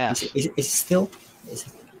 It's with an S. Is it still? Is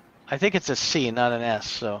it? I think it's a C, not an S.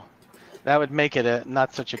 So that would make it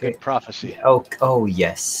not such a good prophecy. Oh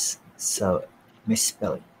yes. So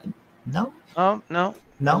misspelling. No. Oh no.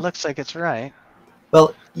 No. It looks like it's right.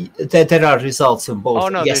 Well, there are results in both. Oh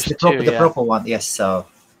no, yes, there's the proper one. Yes, so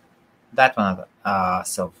that one.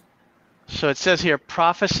 So it says here,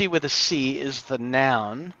 prophecy with a C is the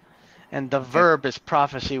noun, and the verb is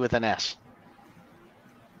prophecy with an S.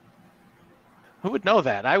 Who would know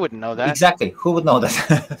that? I wouldn't know that. Exactly. Who would know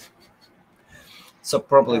that? So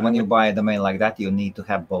probably when you buy a domain like that, you need to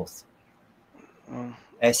have both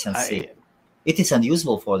S and C. It is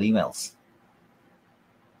unusable for the emails.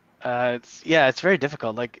 It's very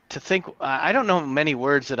difficult. Like to think, I don't know many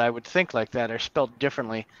words that I would think like that are spelled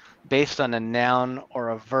differently based on a noun or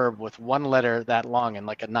a verb with one letter that long and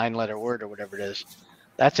like a 9-letter word or whatever it is.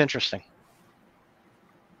 That's interesting.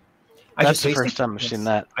 That's the first time I've seen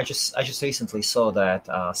that. I just recently saw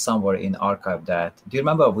that somewhere in archive. That do you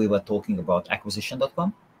remember we were talking about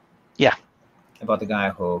acquisition.com? Yeah. About the guy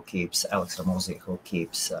who keeps Alex Hormozy, who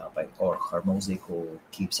keeps or Hormozy, who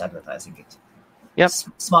keeps advertising it. Yep.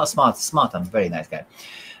 Smart, and very nice guy.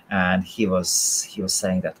 And he was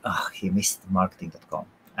saying that he missed marketing.com,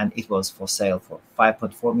 and it was for sale for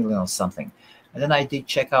 5.4 million or something. And then I did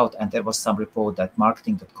check out, and there was some report that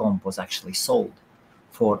marketing.com was actually sold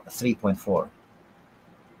for 3.4.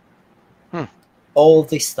 All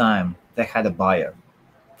this time they had a buyer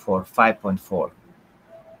for 5.4,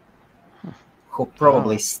 who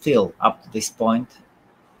probably still up to this point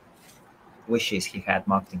wishes he had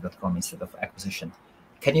marketing.com instead of acquisition.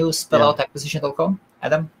 Can you spell out acquisition.com,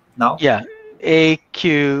 Adam? No? Yeah.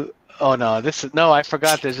 AQ. Oh no, I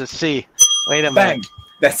forgot there's a C. Wait a minute.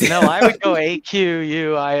 That's it. No, I would go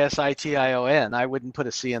AQUISITION. I wouldn't put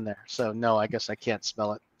a C in there. So no, I guess I can't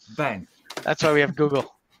spell it. Bang. That's why we have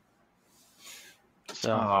Google.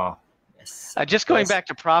 So yes. Just going back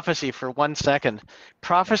to Prophecy for 1 second.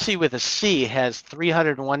 Prophecy with a C has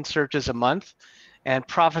 301 searches a month, and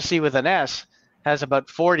Prophecy with an S has about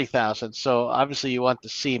 40,000. So obviously you want the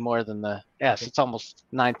C more than the S. It's almost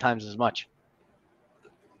 9 times as much.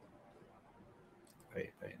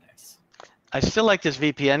 Very, very nice. I still like this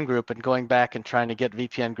VPN group and going back and trying to get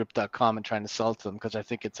vpngroup.com and trying to sell it to them because I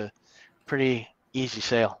think it's a pretty easy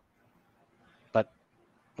sale. But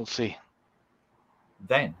we'll see.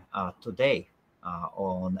 Then today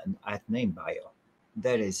at Name Bio,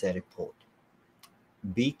 there is a report.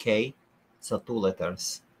 BK, so 2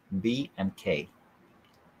 letters, B and K,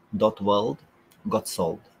 .world got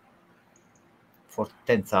sold for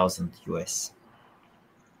 10,000 US.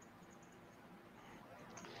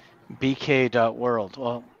 BK.world.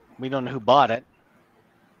 Well, we don't know who bought it,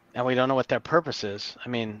 and we don't know what their purpose is. I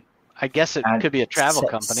mean, I guess it could be a travel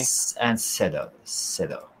company. And Sedo.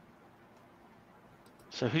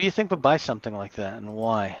 So who do you think would buy something like that, and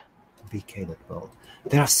why? BK.world.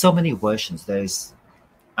 There are so many versions. There is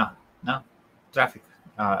traffic.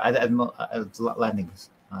 Landing,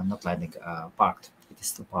 not landing, parked. It is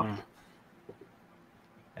still parked.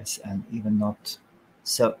 Yes, and even not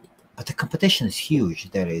so. But the competition is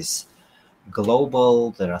huge. There is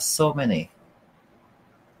global. There are so many.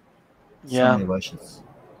 So many versions.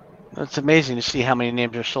 It's amazing to see how many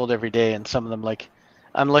names are sold every day, and some of them, like,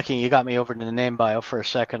 I'm looking. You got me over to the Name Bio for a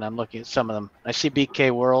second. I'm looking at some of them. I see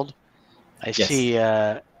BK World. I see.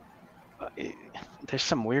 There's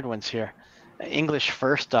some weird ones here.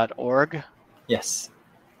 EnglishFirst.org. Yes.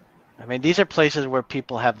 I mean, these are places where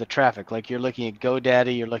people have the traffic. Like, you're looking at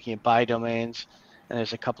GoDaddy, you're looking at Buy Domains, and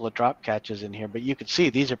there's a couple of drop catches in here. But you can see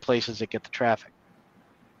these are places that get the traffic.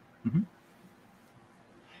 Mm-hmm.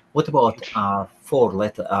 What about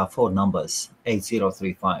 4 numbers,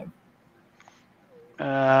 8035?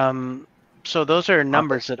 So those are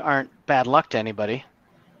numbers that aren't bad luck to anybody.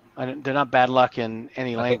 They're not bad luck in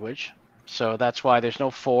any language. So that's why there's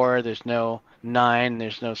no 4, there's no 9,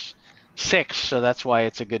 there's no 6. So that's why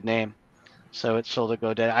it's a good name. So it's sold at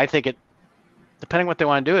GoDaddy. I think depending what they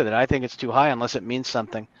want to do with it, I think it's too high unless it means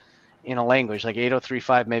something in a language. Like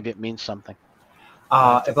 8035, maybe it means something.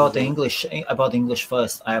 About English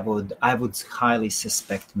first, I would highly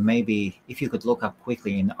suspect maybe if you could look up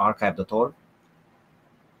quickly in archive.org.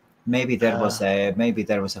 Maybe there was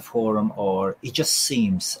a forum, or it just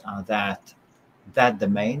seems that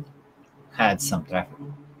domain had some traffic.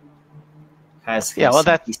 Has some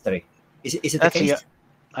history. Is it the case?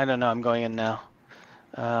 I don't know. I'm going in now.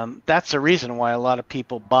 That's the reason why a lot of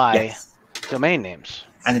people buy domain names.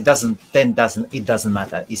 And it doesn't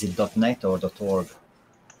matter. Is it .net or .org?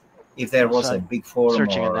 If there was a big forum,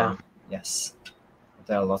 searching it now. Yes,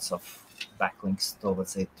 there are lots of backlinks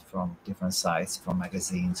towards it from different sites, from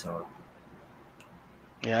magazines or.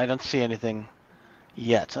 Yeah, I don't see anything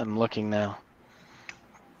yet. I'm looking now.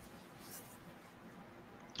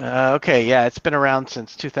 Okay, yeah, it's been around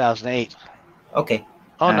since 2008. Okay.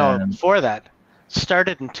 Oh no, before that,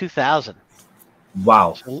 started in 2000.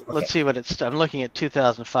 Wow. So let's see what it's. I'm looking at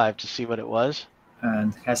 2005 to see what it was.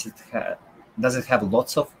 And does it have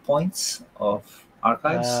lots of points of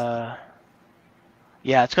archives?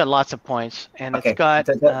 Yeah, it's got lots of points, and it's got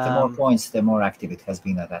the more points, the more active it has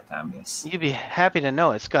been at that time. Yes. You'd be happy to know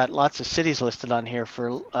it's got lots of cities listed on here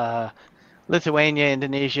for Lithuania,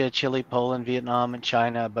 Indonesia, Chile, Poland, Vietnam, and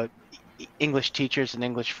China. But English teachers and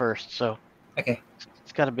English first, so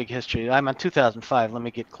it's got a big history. I'm on 2005. Let me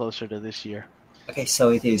get closer to this year. Okay, so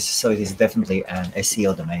it is definitely an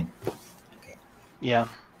SEO domain. Okay. Yeah,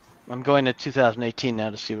 I'm going to 2018 now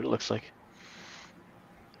to see what it looks like.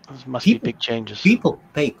 Those must be big changes. People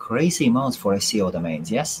pay crazy amounts for SEO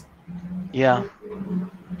domains, yes? Yeah.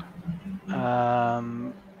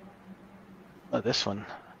 Oh, this one.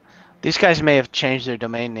 These guys may have changed their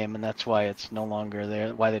domain name, and that's why it's no longer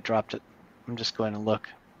there. Why they dropped it. I'm just going to look.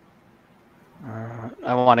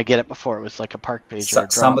 I want to get it before it was like a park page or a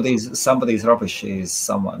drop. Somebody's rubbish is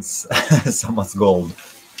someone's someone's gold.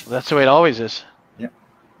 That's the way it always is. Yeah.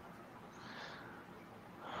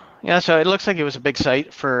 Yeah, so it looks like it was a big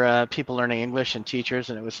site for people learning English and teachers,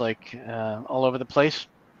 and it was like all over the place.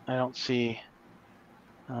 I don't see.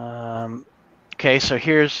 Okay, so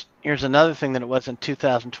here's another thing that it was in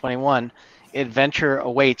 2021. Adventure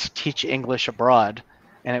awaits, teach English abroad,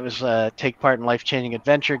 and it was take part in life-changing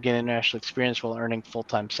adventure, gain international experience while earning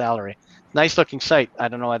full-time salary. Nice looking site. I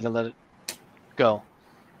don't know why they let it go,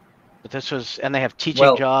 but this was, and they have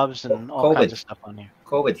teaching jobs and all kinds of stuff on here.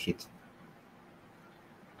 COVID hit.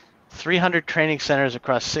 300 training centers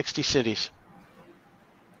across 60 cities.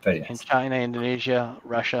 Very nice. In China, Indonesia,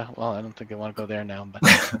 Russia. Well, I don't think I want to go there now, but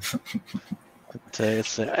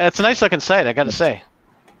it's a nice looking site, I got to say.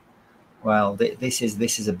 Well, this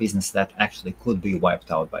is a business that actually could be wiped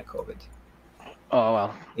out by COVID. Oh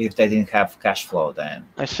well. If they didn't have cash flow, then.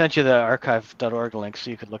 I sent you the archive.org link so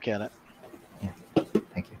you could look at it. Yeah.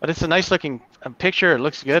 Thank you. But it's a nice looking picture. It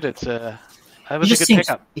looks good. It's that was a good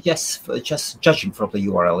pickup. Yes, just judging from the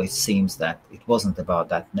URL, it seems that it wasn't about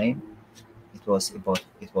that name. It was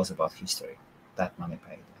about history. That money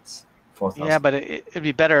paid. It's 4,000. Yeah, but it'd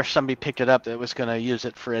be better if somebody picked it up that was going to use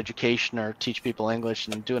it for education or teach people English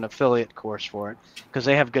and do an affiliate course for it, because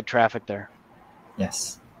they have good traffic there.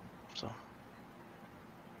 Yes. So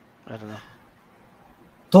I don't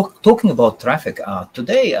know. Talking about traffic,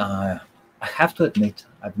 today I have to admit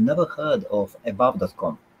I've never heard of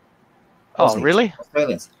above.com. Oh, really?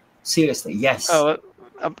 Australians. Seriously, yes. Oh,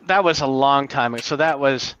 that was a long time ago. So that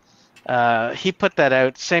was, he put that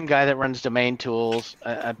out. Same guy that runs Domain Tools,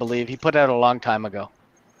 I believe. He put out a long time ago.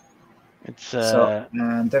 It's so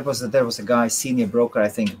and there was a guy, senior broker. I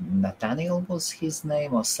think Nathaniel was his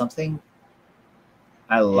name or something.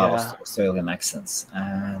 I love Australian accents,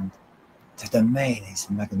 and the domain is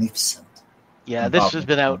magnificent. Yeah, this has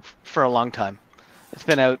been out for a long time. It's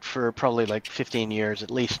been out for probably like 15 years at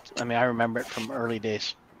least. I mean, I remember it from early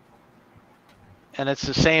days. And it's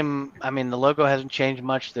the same. I mean, the logo hasn't changed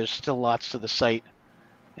much. There's still lots to the site,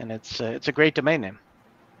 and it's a great domain name.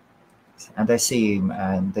 And they see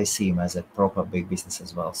him as a proper big business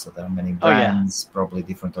as well. So there are many brands, probably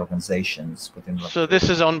different organizations within. So this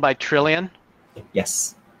is owned by Trillian.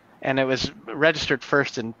 Yes. And it was registered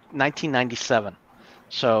first in 1997.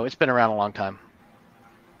 So it's been around a long time.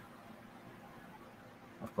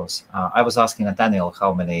 Of course. I was asking Nathaniel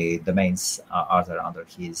how many domains are there under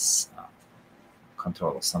his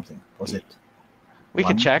control or something. Was it? We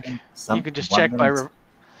can check. You can just check by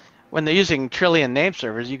when they're using Trillian name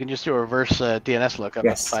servers. You can just do a reverse DNS lookup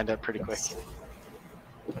and find out pretty quick.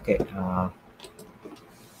 Okay.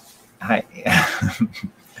 Hi.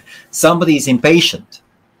 Somebody is impatient.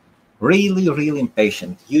 Really, really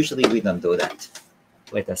impatient. Usually we don't do that.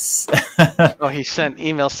 Let us. Oh, he sent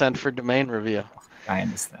email sent for domain review. I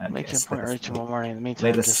understand. Make an appointment early tomorrow morning. In the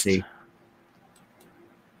meantime, let us see.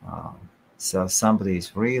 So somebody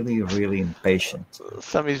is really, really impatient.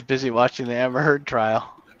 Somebody's busy watching the Amber Heard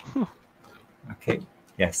trial. Okay.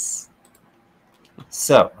 Yes.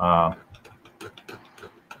 So, oh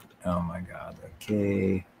my God.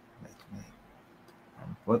 Okay.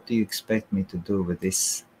 What do you expect me to do with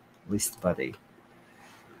this list, buddy?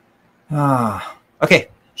 Okay.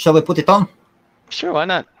 Shall we put it on? Sure. Why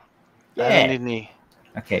not? Yeah. I don't need any.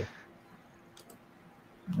 Okay.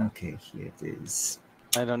 Okay. Here it is.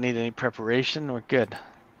 I don't need any preparation. We're good.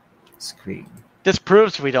 Screen. This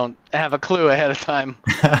proves we don't have a clue ahead of time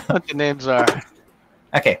what the names are.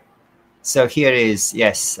 Okay. So here is,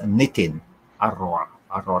 yes, Nitin Arora.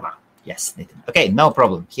 Yes, Nitin. Okay, no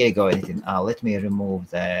problem. Here you go, Nitin. Let me remove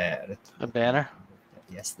the banner.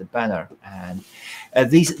 Yes, the banner. And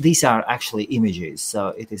these are actually images, so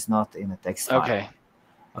it is not in a text file. Okay.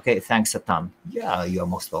 Okay, thanks a ton. Yeah, you're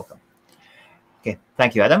most welcome. Okay,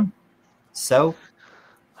 thank you, Adam. So...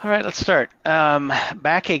 All right, let's start.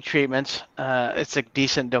 Backache treatments, it's a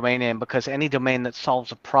decent domain name because any domain that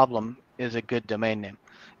solves a problem is a good domain name.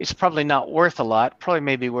 It's probably not worth a lot, probably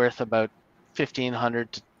maybe worth about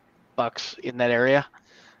 $1,500 in that area.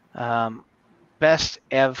 Best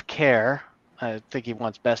Ev Care, I think he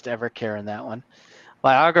wants best ever care in that one.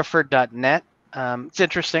 Biographer.net, it's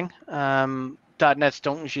interesting. .nets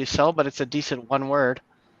don't usually sell, but it's a decent one word,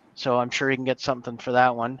 so I'm sure you can get something for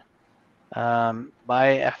that one.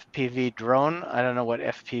 By FPV drone. I don't know what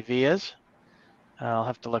FPV is. I'll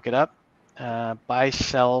have to look it up. Buy,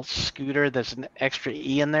 sell, scooter. There's an extra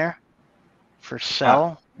E in there for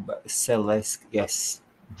sell. But sell less, yes.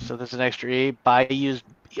 So there's an extra E. Buy, use.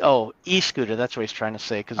 Oh, e-scooter. That's what he's trying to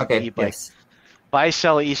say because it's Okay, e-bike. yes. Buy,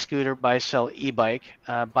 sell, e-scooter. Buy, sell, e-bike.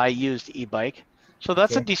 Buy, used e-bike. So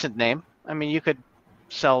that's a Okay. decent name. I mean, you could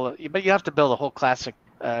sell, but you have to build a whole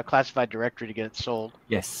classified directory to get it sold.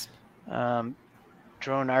 Yes.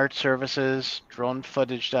 Drone art services, drone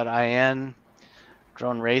footage.in,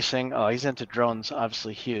 drone racing. Oh, he's into drones,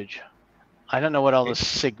 obviously huge. I don't know what all this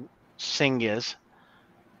SIG is.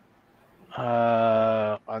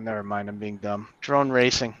 Oh, never mind, I'm being dumb. Drone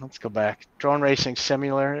racing, let's go back. Drone racing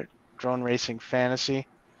simulator, drone racing fantasy.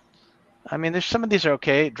 I mean, there's some of these are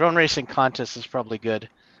okay. Drone racing contest is probably good.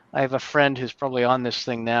 I have a friend who's probably on this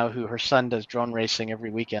thing now who her son does drone racing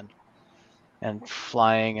every weekend and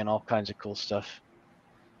flying and all kinds of cool stuff.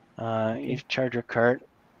 Eve Charger Cart,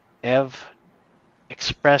 Ev,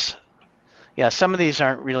 Express. Yeah, some of these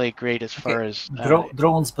aren't really great as far as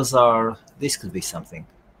Drones Bazaar. This could be something.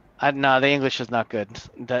 No, the English is not good.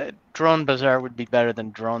 The Drone Bazaar would be better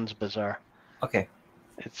than Drones Bazaar. Okay.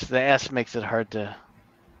 It's the S makes it hard to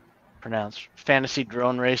pronounce. Fantasy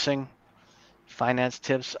drone racing, finance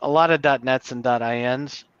tips, a lot of .nets and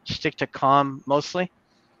 .ins. Stick to com mostly.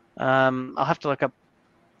 I'll have to look up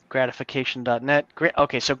gratification.net. Great.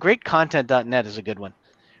 Okay, so greatcontent.net is a good one.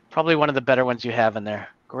 Probably one of the better ones you have in there.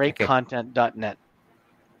 Greatcontent.net.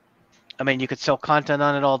 I mean, you could sell content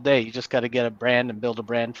on it all day. You just got to get a brand and build a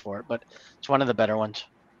brand for it. But it's one of the better ones,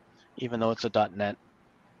 even though it's a .net.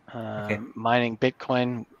 Mining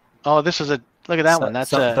Bitcoin. Oh, this is a look at that one.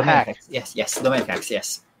 That's a hack. Hacks. Yes, domain hacks.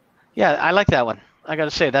 Yes. Yeah, I like that one. I got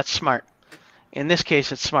to say that's smart. In this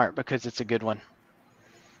case, it's smart because it's a good one.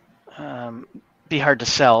 Be hard to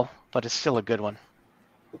sell, but it's still a good one.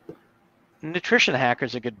 Nutrition Hacker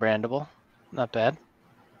is a good brandable. Not bad.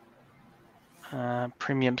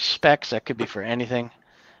 Premium Specs, that could be for anything.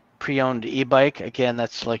 Pre-owned e-bike, again,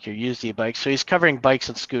 that's like your used e-bike. So he's covering bikes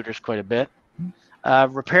and scooters quite a bit.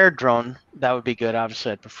 Repair drone, that would be good.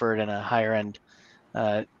 Obviously, I'd prefer it in a higher end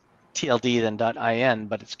TLD than .in,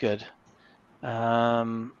 but it's good.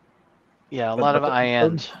 Yeah, a lot of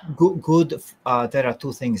INs. Good. There are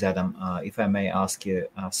two things, Adam. If I may ask you.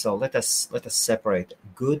 So let us separate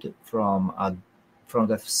good from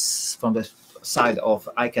the side of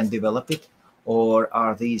I can develop it, or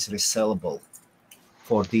are these resellable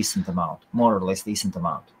for decent amount, more or less decent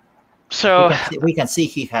amount? So we can see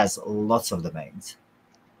he has lots of domains.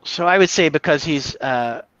 So I would say because he's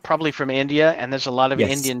probably from India and there's a lot of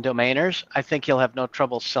Indian domainers, I think he'll have no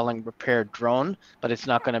trouble selling repair drone, but it's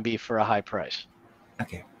not going to be for a high price.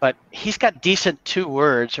 Okay. But he's got decent 2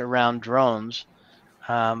 words around drones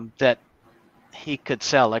that he could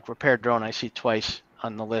sell, like repair drone. I see twice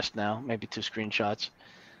on the list now, maybe 2 screenshots.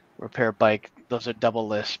 Repair bike, those are double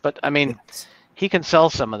lists. But I mean, he can sell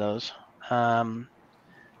some of those.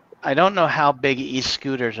 I don't know how big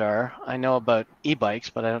e-scooters are. I know about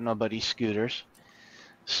e-bikes, but I don't know about e-scooters.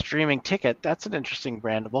 Streaming ticket, that's an interesting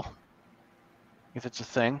brandable, if it's a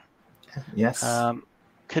thing. Yes.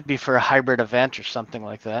 Could be for a hybrid event or something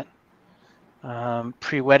like that.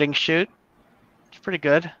 Pre-wedding shoot, it's pretty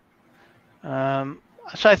good.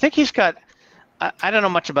 So I think he's got, I don't know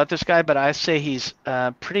much about this guy, but I say he's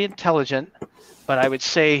pretty intelligent, but I would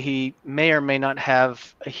say he may or may not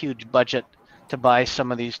have a huge budget to buy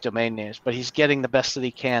some of these domain names, but he's getting the best that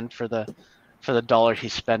he can for the dollar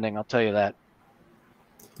he's spending. I'll tell you that.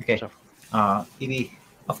 Okay. So, EV,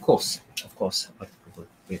 of course.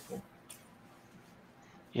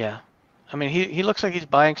 Yeah, I mean, he looks like he's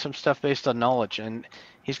buying some stuff based on knowledge, and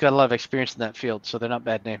he's got a lot of experience in that field, so they're not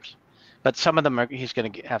bad names. But some of them he's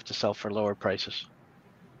going to have to sell for lower prices.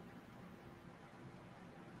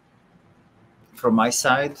 From my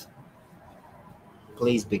side,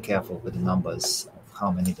 please be careful with the numbers of how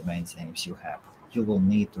many domain names you have. You will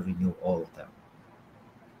need to renew all of them.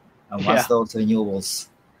 And once those renewals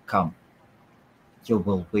come, you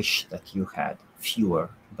will wish that you had fewer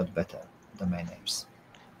but better domain names.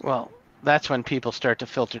 Well, that's when people start to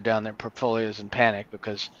filter down their portfolios and panic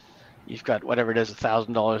because you've got whatever it is,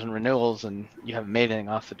 $1,000 in renewals, and you haven't made anything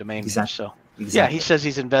off the domain name. So yeah, he says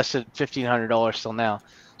he's invested $1,500 still now,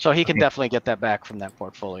 so he can definitely get that back from that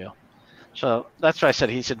portfolio. So that's why I said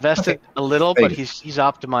he's invested a little, but he's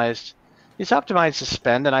optimized. He's optimized his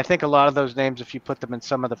spend, and I think a lot of those names, if you put them in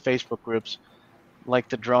some of the Facebook groups, like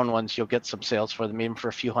the drone ones, you'll get some sales for them, even for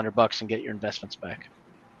a few $100 and get your investments back.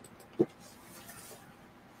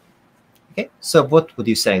 Okay, so what would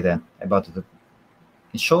you say then about it?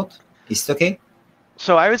 In short, is it okay?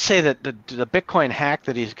 So I would say that the Bitcoin hack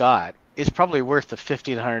that he's got is probably worth the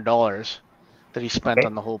 $1,500 that he spent Okay.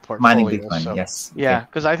 on the whole Mining portfolio. Bitcoin, So yes. yeah, Okay.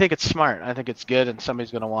 because I think it's smart. I think it's good, and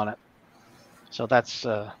somebody's going to want it. So that's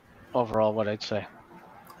overall what I'd say.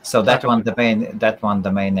 So Talk about that one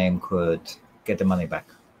domain name could get the money back.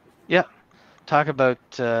 yeah. Talk about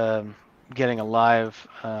getting a live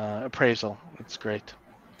appraisal. It's great.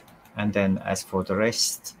 And then as for the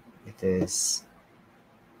rest, it is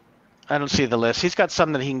I don't see the list. He's got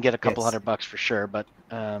some that he can get a couple yes. $100 for sure, but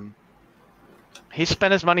he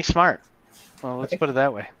spent his money smart. Well, let's Okay. put it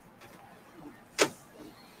that way.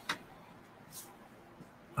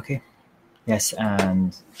 Okay. Yes,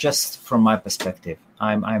 and just from my perspective,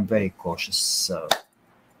 I'm very cautious. So,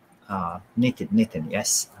 Nitin,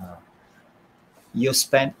 yes. You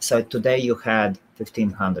spent so today you had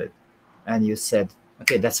 1,500, and you said,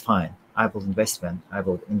 okay, that's fine. I will invest them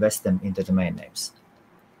into domain names.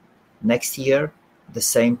 Next year, the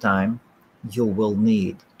same time, you will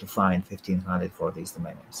need to find 1,500 for these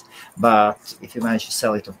domain names. But if you manage to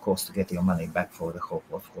sell it, of course, to get your money back for the whole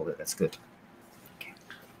portfolio, that's good.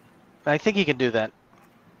 I think he can do that.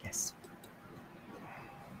 Yes.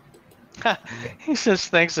 He says,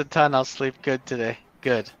 thanks a ton. I'll sleep good today.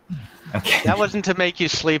 Good. Okay. That wasn't to make you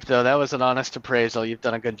sleep, though. That was an honest appraisal. You've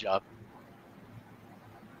done a good job.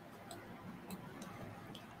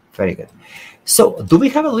 Very good. So, do we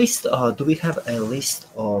have a list? Do we have a list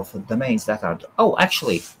of domains that are? Oh,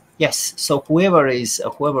 actually, yes. So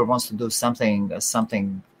whoever wants to do something,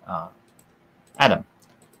 Adam.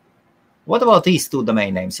 What about these two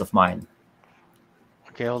domain names of mine?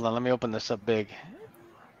 Okay, hold on. Let me open this up big. What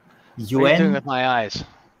are you doing UN. with my eyes?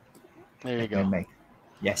 There you Let go. me make.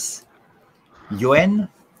 Yes. UN-s.com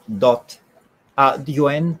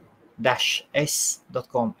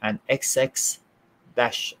and xx-l.com.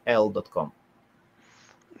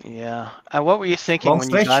 Yeah. What were you thinking Long when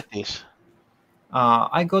you stretch. got these?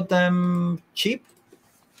 I got them cheap.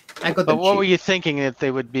 But what were you thinking that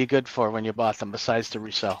they would be good for when you bought them, besides to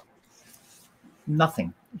resell?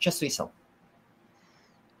 Nothing. Just resell.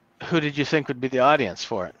 Who did you think would be the audience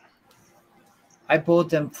for it? I bought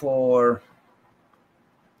them for.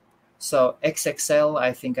 So XXL,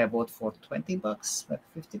 I think I bought for $20, like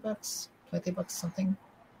 $50, $20 something,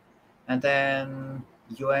 and then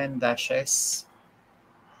UN-S,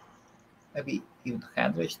 maybe even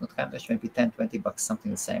handrich, not handrich, maybe $10, $20,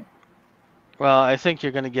 something the same. Well, I think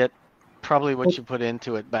you're going to get probably what you put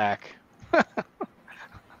into it back.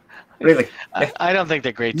 Really? I don't think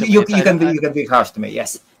they're great. You can be harsh to me.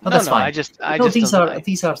 Yes. No, that's fine.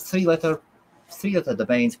 These are three-letter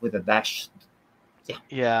domains with a dash.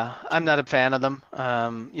 Yeah, I'm not a fan of them.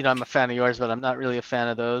 I'm a fan of yours, but I'm not really a fan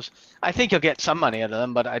of those. I think you'll get some money out of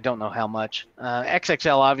them, but I don't know how much.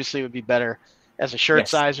 XXL obviously would be better as a shirt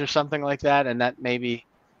size or something like that, and that may be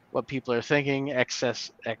what people are thinking.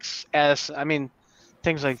 XS, I mean,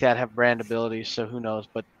 things like that have brandability, so who knows?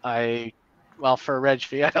 But for a reg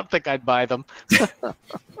fee, I don't think I'd buy them.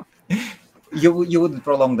 You wouldn't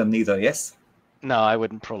prolong them neither, yes? No, I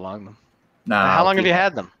wouldn't prolong them. No. How long have you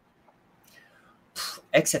had them?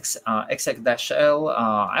 XX-L,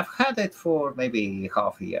 I've had it for maybe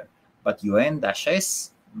half a year, but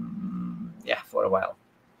UN-S, for a while.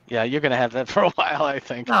 Yeah, you're going to have that for a while, I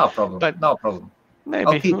think. No problem.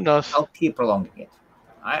 Maybe, who knows? I'll keep prolonging it.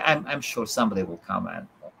 I'm sure somebody will come and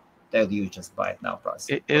you just buy it now price.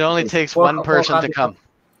 It only takes one person to come.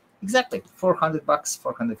 Exactly. $400,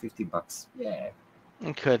 $450. Yeah.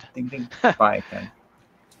 It could. Ding, ding. Buy it then.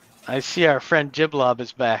 I see our friend Jiblob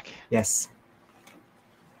is back. Yes.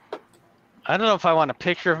 I don't know if I want a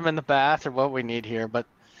picture of him in the bath or what we need here, but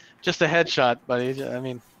just a headshot, buddy. I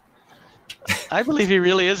mean, I believe he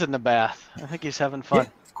really is in the bath. I think he's having fun. Yeah,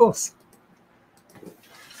 of course.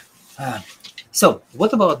 So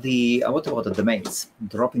what about the domains?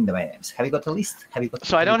 Dropping domain names. Have you got a list?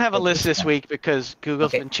 So I don't have a list this week because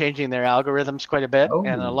Google's been changing their algorithms quite a bit,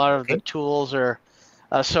 and a lot of the tools are.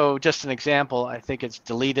 So just an example, I think it's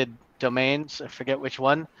deleted domains. I forget which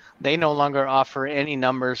one. They no longer offer any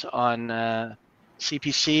numbers on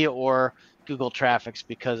CPC or Google traffics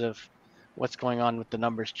because of what's going on with the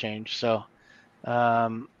numbers change. So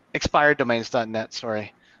expireddomains.net,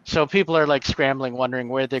 sorry. So people are like scrambling, wondering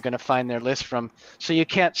where they're going to find their list from. So you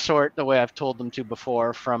can't sort the way I've told them to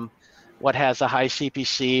before from what has a high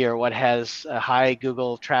CPC or what has a high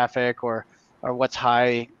Google traffic or what's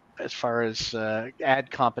high as far as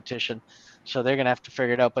ad competition. So they're going to have to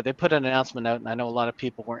figure it out. But they put an announcement out, and I know a lot of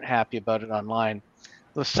people weren't happy about it online.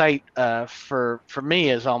 The site for me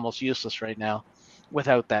is almost useless right now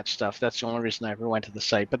without that stuff. That's the only reason I ever went to the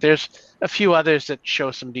site. But there's a few others that show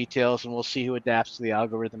some details, and we'll see who adapts to the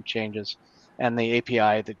algorithm changes and the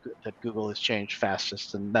API that Google has changed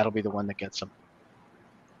fastest, and that'll be the one that gets them.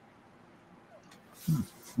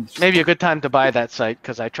 Maybe a good time to buy that site,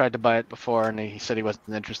 because I tried to buy it before and he said he wasn't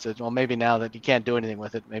interested. Well, maybe now that he can't do anything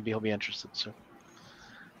with it, maybe he'll be interested. So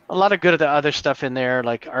a lot of good other stuff in there,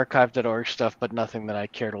 like archive.org stuff, but nothing that I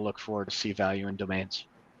care to look for to see value in domains.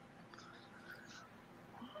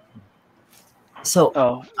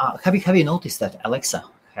 So have you noticed that Alexa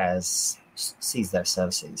has ceased their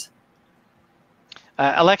services?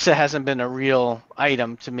 Alexa hasn't been a real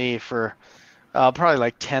item to me for probably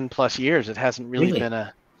like 10 plus years. It hasn't really been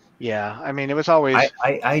a, yeah. I mean, it was always.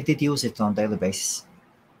 I did use it on a daily basis.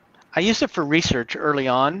 I used it for research early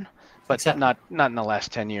on, but not in the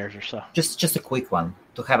last 10 years or so. Just a quick one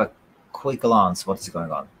to have a quick glance what is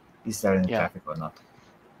going on. Is there any traffic or not?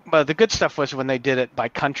 But the good stuff was when they did it by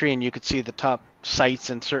country and you could see the top sites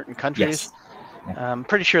in certain countries. Yes. Yeah. I'm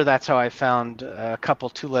pretty sure that's how I found a couple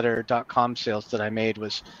two-letter.com sales that I made,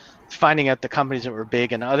 was finding out the companies that were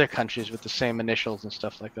big in other countries with the same initials and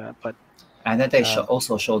stuff like that. But and then they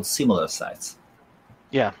also showed similar sites.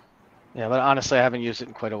 Yeah, but honestly, I haven't used it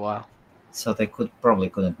in quite a while. So they probably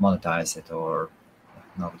couldn't monetize it, or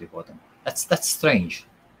nobody bought them. That's strange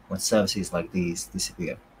when services like these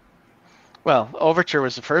disappear. Well, Overture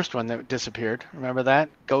was the first one that disappeared. Remember that?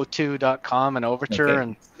 GoTo.com and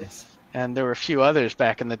Overture, and there were a few others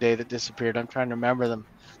back in the day that disappeared. I'm trying to remember them.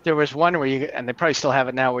 There was one where and they probably still have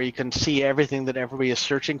it now, where you can see everything that everybody is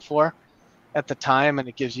searching for at the time, and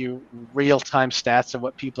it gives you real-time stats of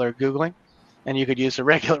what people are Googling. And you could use the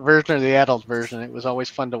regular version or the adult version. It was always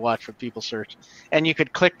fun to watch what people search. And you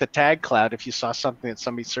could click the tag cloud if you saw something that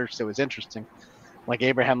somebody searched that was interesting, like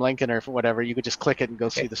Abraham Lincoln or whatever. You could just click it and go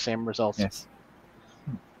see the same results. Yes.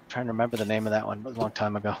 I'm trying to remember the name of that one. It was a long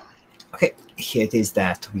time ago. Okay, here it is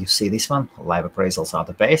that you see this one. Live appraisals are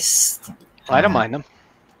the best. I don't mind them.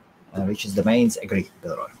 Rich's domains, agree,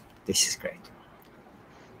 Bill. This is great.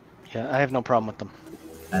 Yeah, I have no problem with them.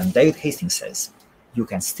 And David Hastings says, you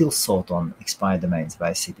can still sort on expired domains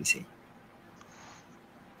by CPC.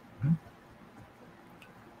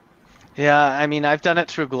 Yeah, I mean, I've done it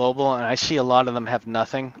through Global, and I see a lot of them have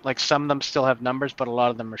nothing. Like, some of them still have numbers, but a lot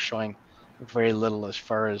of them are showing very little as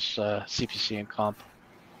far as CPC and comp.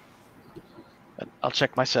 But I'll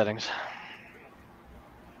check my settings.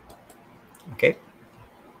 Okay.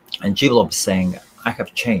 And Giblob is saying, I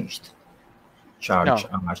have changed.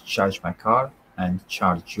 Charge my car and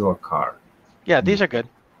charge your car. Yeah, these are good.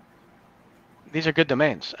 These are good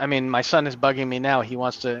domains. I mean, my son is bugging me now. He's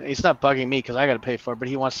not bugging me because I got to pay for it, but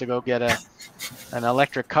he wants to go get an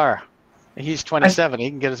electric car. He's 27. He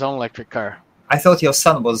can get his own electric car. I thought your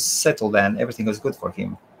son was settled and everything was good for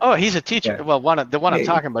him. Oh, he's a teacher. Yeah. Well, I'm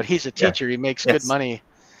talking about, he's a teacher. He makes good money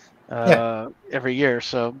every year.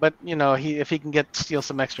 So, but if he can steal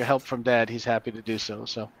some extra help from Dad, he's happy to do so.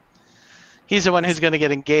 So he's the one who's going to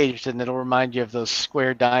get engaged, and it'll remind you of those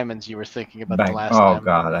square diamonds you were thinking about the last time. Oh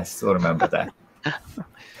God, I still remember that.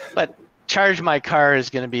 But Charge My Car is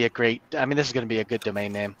going to be this is going to be a good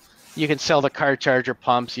domain name. You can sell the car charger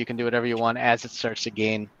pumps. You can do whatever you want as it starts to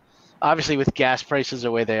gain. Obviously, with gas prices the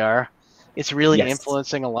way they are, it's really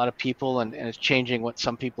influencing a lot of people, and it's changing what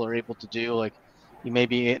some people are able to do. Like, you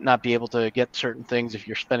may not be able to get certain things if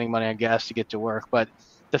you're spending money on gas to get to work, but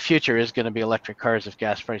the future is going to be electric cars if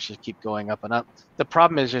gas prices keep going up and up. The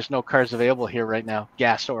problem is there's no cars available here right now,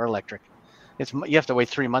 gas or electric. You have to wait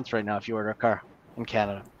 3 months right now if you order a car in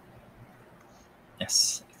Canada.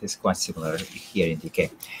 Yes, it is quite similar here in the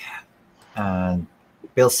UK. And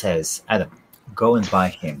Bill says, Adam, go and buy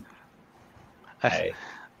him. I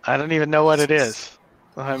don't even know what it is.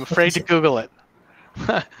 I'm afraid to Google it.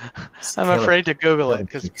 I'm afraid to Google it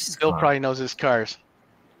because Bill probably knows his cars.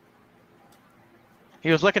 He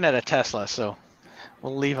was looking at a Tesla, so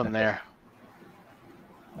we'll leave him there.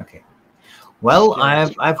 Okay. Well,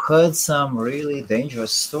 I've heard some really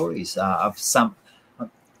dangerous stories of some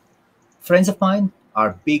friends of mine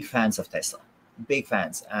are big fans of Tesla, big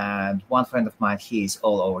fans. And one friend of mine, he's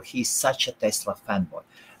all over. He's such a Tesla fanboy.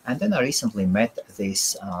 And then I recently met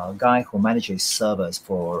this guy who manages servers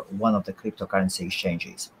for one of the cryptocurrency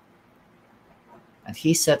exchanges. And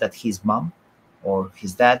he said that his mom or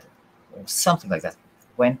his dad or something like that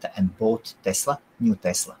went and bought new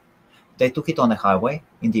Tesla. They took it on a highway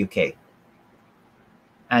in the UK.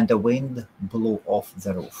 And the wind blew off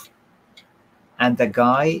the roof. And the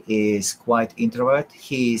guy is quite introvert.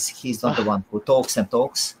 He's not the one who talks and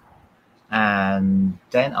talks. And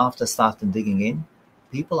then after starting digging in,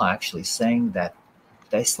 people are actually saying that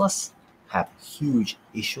Teslas have huge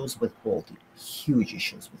issues with quality. Huge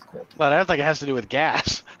issues with quality. Well, I don't think it has to do with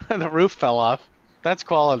gas. The roof fell off. That's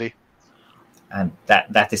quality. And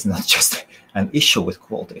that is not just an issue with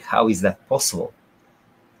quality. How is that possible?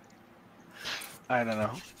 I don't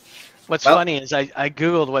know. What's Well, funny is I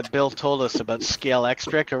Googled what Bill told us about Scale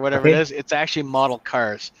Extric or whatever it okay. is. It's actually model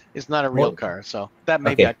cars. It's not a real Well, car. So that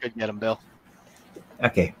maybe I okay. could get him, Bill.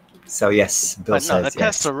 Okay. So yes, Bill But no, the says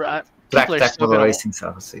yes. Tesla. People Track are track still model gonna racing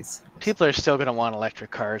services. Yes. people are still gonna want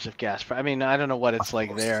electric cars if gas. I mean, I don't know what it's Of like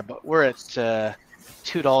course. there, but we're at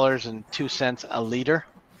 $2.02 a liter.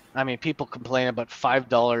 I mean, people complain about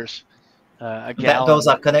 $5 a Those gallon. are Or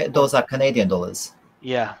those are Canadian dollars.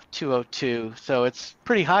 yeah, 202. So it's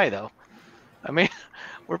pretty high though. I mean,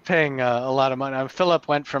 we're paying a lot of money. Philip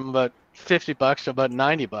went from about $50 to about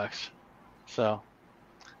 $90. So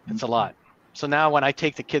it's a lot. So now when I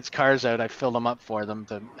take the kids' cars out, I fill them up for them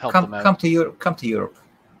to help them out. Come to Europe. Come to Europe.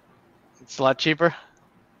 It's a lot cheaper.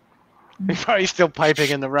 You're probably still piping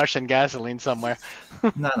in the Russian gasoline somewhere.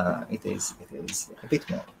 No. It is a bit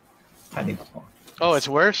more. Tiny bit more. Oh, it's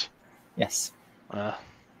worse? Yes. Uh,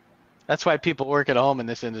 that's why people work at home in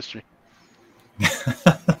this industry.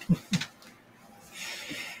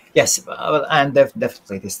 Yes, and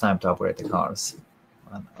definitely it is time to upgrade the cars.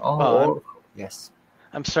 Well, Yes.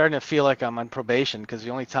 I'm starting to feel like I'm on probation because the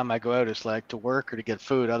only time I go out is like to work or to get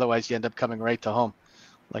food. Otherwise, you end up coming right to home.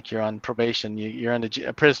 Like you're on probation. You're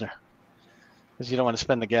a prisoner because you don't want to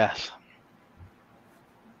spend the gas.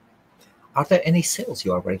 Are there any sales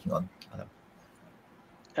you are working on,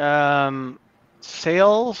 Adam?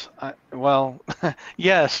 Sales? Well,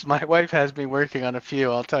 yes, my wife has me working on a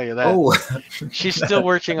few. I'll tell you that. Oh, She's still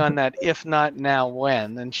working on that. If not now,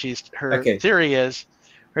 when? And her okay. theory is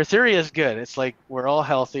good. It's like we're all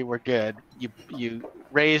healthy, we're good. You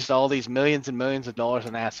raised all these millions and millions of dollars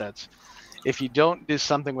in assets. If you don't do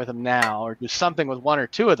something with them now, or do something with one or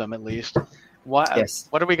two of them at least, what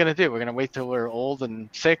are we going to do? We're going to wait till we're old and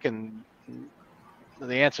sick, and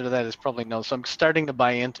the answer to that is probably no. So I'm starting to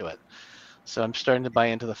buy into it. So I'm starting to buy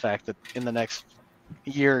into the fact that in the next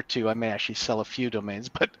year or two, I may actually sell a few domains,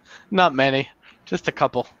 but not many, just a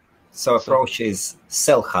couple. So approach is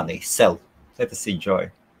sell, honey, sell. Let us enjoy.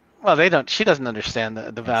 Well, she doesn't understand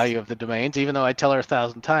the value of the domains, even though I tell her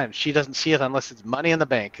 1,000 times. She doesn't see it unless it's money in the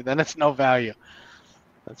bank. Then it's no value.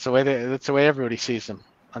 That's the way everybody sees them.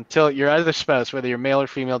 Until you're either spouse, whether you're male or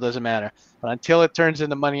female, doesn't matter. But until it turns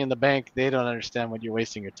into money in the bank, they don't understand what you're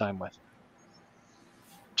wasting your time with.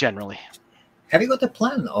 Generally. Have you got a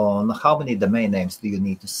plan on how many domain names do you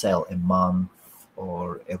need to sell a month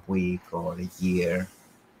or a week or a year,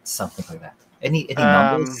 something like that? Any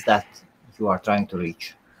numbers that you are trying to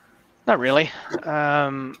reach? Not really.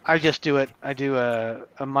 I just do it. I do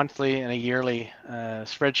a monthly and a yearly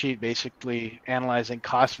spreadsheet, basically analyzing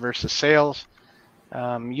cost versus sales.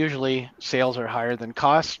 Usually sales are higher than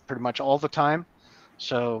costs pretty much all the time.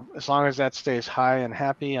 So as long as that stays high and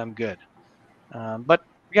happy, I'm good. But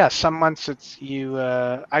yeah, some months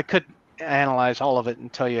I could analyze all of it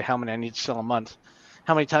and tell you how many I need to sell a month.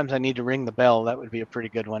 How many times I need to ring the bell, that would be a pretty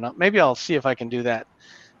good one. Maybe I'll see if I can do that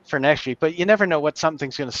for next week, but you never know what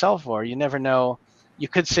something's going to sell for. You never know. You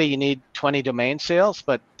could say you need 20 domain sales,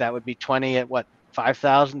 but that would be 20 at what,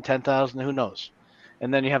 5,000, 10,000, who knows?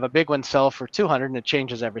 And then you have a big one sell for 200 and it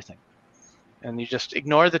changes everything. And you just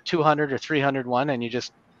ignore the 200 or 300 one and you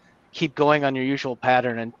just keep going on your usual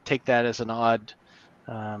pattern and take that as an odd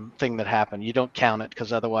thing that happened. You don't count it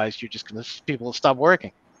because otherwise people will stop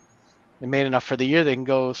working. They made enough for the year, they can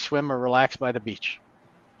go swim or relax by the beach.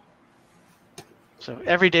 So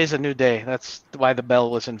every day's a new day. That's why the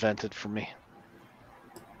bell was invented for me.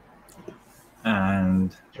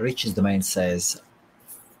 And Rich's domain says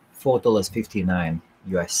 $4.59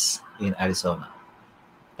 US in Arizona.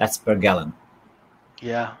 That's per gallon.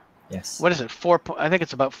 Yeah. Yes. What is it? I think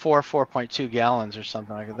it's about 4.2 gallons or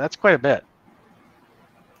something like that. That's quite a bit.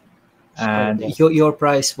 And your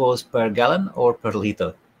price was per gallon or per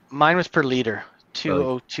liter? Mine was per liter,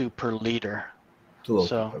 202 per liter.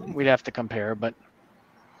 So we'd have to compare, but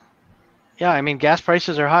yeah, I mean, gas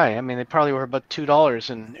prices are high. I mean, they probably were about $2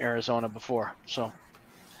 in Arizona before. So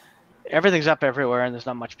everything's up everywhere, and there's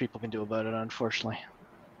not much people can do about it, unfortunately.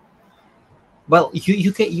 Well,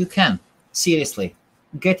 you can seriously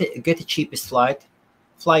get the cheapest flight,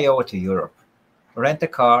 fly over to Europe, rent a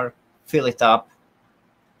car, fill it up,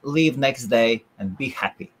 leave next day, and be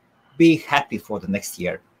happy. Be happy for the next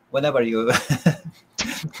year. Whenever you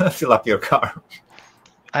fill up your car.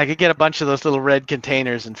 I could get a bunch of those little red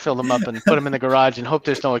containers and fill them up and put them in the garage and hope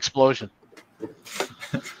there's no explosion.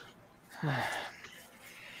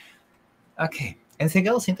 Okay. Anything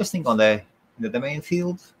else interesting on the domain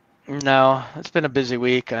field? No, it's been a busy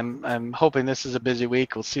week. I'm hoping this is a busy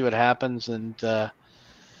week. We'll see what happens, and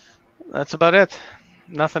that's about it.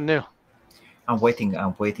 Nothing new. I'm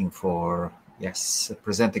waiting for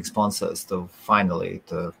presenting sponsors to finally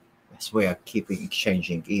Yes, we are keeping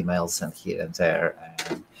exchanging emails and here and there.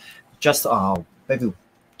 And just maybe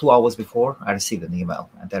 2 hours before, I received an email,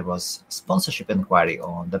 and there was sponsorship inquiry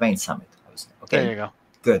on the main summit. I was like, There okay, you go.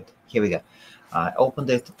 good. Here we go. I opened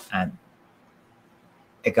it, and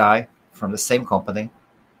a guy from the same company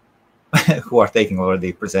who are taking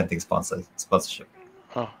already presenting sponsorship.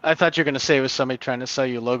 Oh, I thought you were going to say it was somebody trying to sell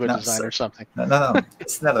you logo No, design or something. No.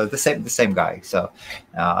 It's not the same guy. So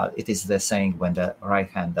it is the saying when the right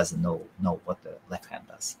hand doesn't know what the left hand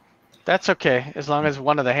does. That's okay. As long as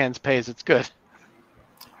one of the hands pays, it's good.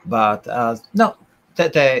 But no,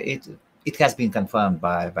 it has been confirmed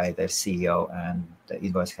by their CEO, and the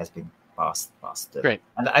invoice has been passed. Great.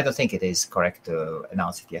 And I don't think it is correct to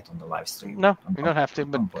announce it yet on the live stream. No, you don't have to,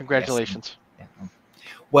 but congratulations. Yes. Yeah.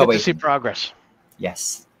 Well, good to see progress.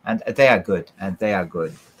 Yes, and they are good,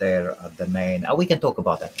 They're the main. We can talk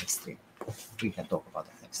about that next stream.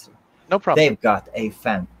 No problem. They've got a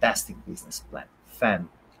fantastic business plan.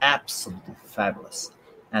 Absolutely fabulous.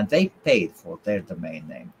 And they paid for their domain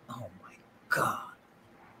name. Oh my God.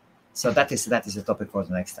 So that is a topic for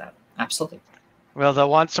the next time. Absolutely. Well,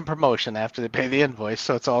 they'll want some promotion after they pay the invoice,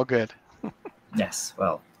 so it's all good. Yes.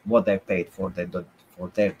 Well, what they paid for their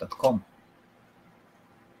 .com.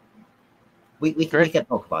 We can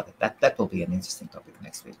talk about it. That will be an interesting topic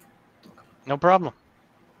next week. No problem.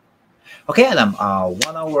 Okay, Adam.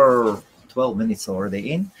 1 hour 12 minutes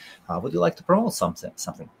already in. Would you like to promote something?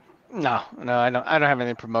 No, I don't have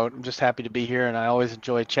anything to promote. I'm just happy to be here, and I always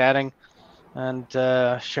enjoy chatting and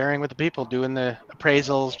sharing with the people, doing the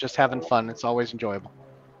appraisals, just having fun. It's always enjoyable.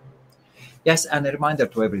 Yes, and a reminder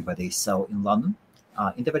to everybody. So in London,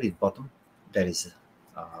 in the very bottom, there is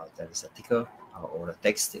a ticker or a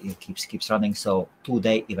text. It keeps running. So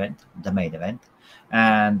 2-day event, the main event,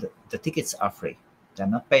 and the tickets are free. They're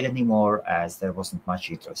not paid anymore as there wasn't much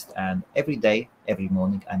interest. And every day, every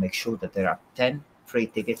morning, I make sure that there are 10 free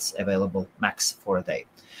tickets available max for a day.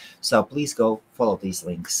 So please go follow these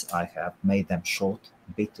links. I have made them short,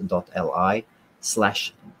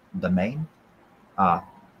 bit.ly/domain. I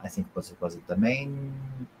think was it domain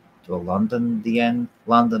to London DN.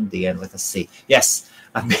 Let us see. Yes,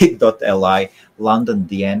 bit.ly London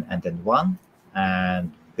DN and then 1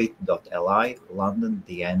 and bit.ly London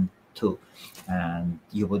DN 2, and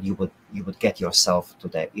you would get yourself to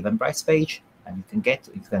the Eventbrite page, and you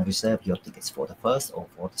can reserve your tickets for the first or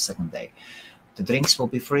for the second day. The drinks will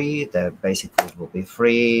be free, the basic food will be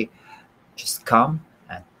free. Just come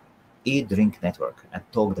and eat, drink, network, and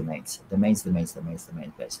talk domains. Basically.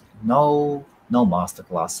 No master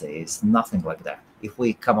classes, nothing like that. If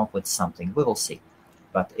we come up with something, we will see.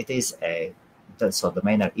 But it is the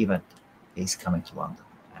main event is coming to London.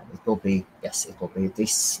 It will be this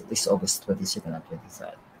August 22nd and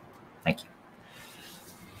 23rd. Thank you.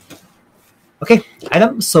 Okay,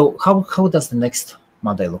 Adam. So how does the next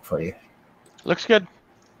Monday look for you? Looks good.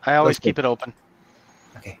 I always keep it open.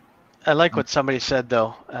 Okay. I like what somebody said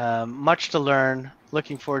though. Much to learn.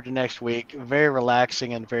 Looking forward to next week. Very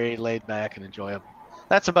relaxing and very laid back and enjoyable.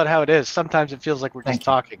 That's about how it is. Sometimes it feels like we're just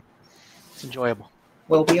talking. It's enjoyable.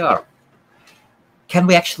 Well, we are. Can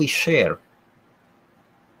we actually share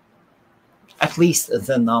at least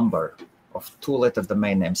the number of 2-letter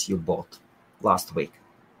domain names you bought last week?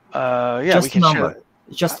 Yeah, just we can share.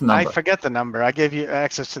 Just a number. I forget the number. I gave you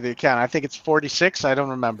access to the account. I think it's 46. I don't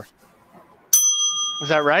remember. Is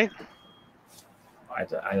that right?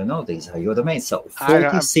 I don't know. These are your domains. So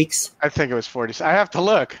 46. I think it was 46. I have to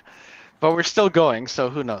look, but we're still going. So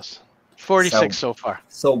who knows? 46 so far.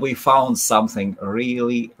 So we found something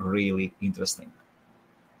really, really interesting.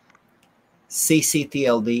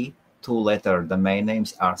 CCTLD 2-letter domain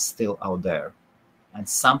names are still out there. And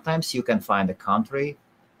sometimes you can find a country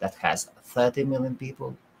that has 30 million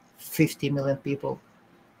people, 50 million people.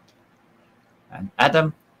 And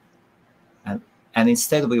Adam, and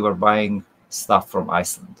instead we were buying stuff from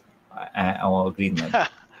Iceland or Greenland.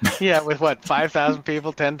 Yeah, with what, 5,000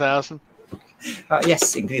 people, 10,000?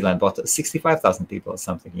 Yes, in Greenland, but 65,000 people or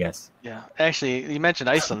something, yes. Yeah, actually, you mentioned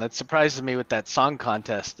Iceland. That surprises me with that song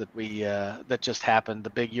contest that just happened, the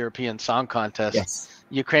big European song contest. Yes.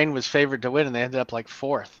 Ukraine was favored to win, and they ended up like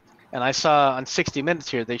 4th. And I saw on 60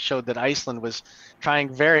 Minutes here, they showed that Iceland was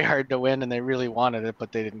trying very hard to win, and they really wanted it,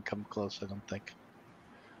 but they didn't come close, I don't think.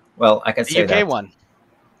 Well, I can say the UK won.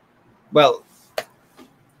 Well,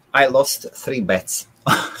 I lost 3 bets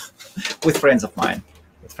with friends of mine.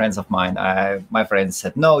 My friends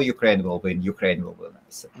said, no, Ukraine will win. I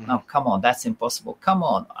said, no, come on, that's impossible. Come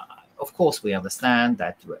on. Of course, we understand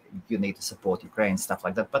that you need to support Ukraine, stuff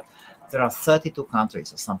like that. But there are 32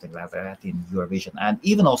 countries or something like that in Eurovision, and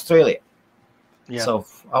even Australia. Yeah. So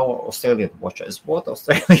our Australian watchers, what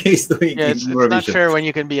Australia is doing Yeah, in it's not Eurovision. fair when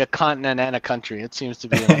you can be a continent and a country. It seems to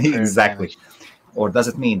be an unfair Exactly. advantage. Or does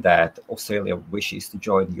it mean that Australia wishes to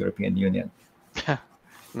join the European Union?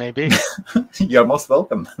 Maybe. You're most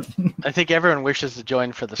welcome. I think everyone wishes to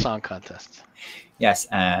join for the song contest. Yes,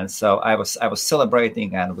 and so I was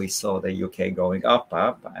celebrating, and we saw the UK going up,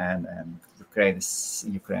 and Ukraine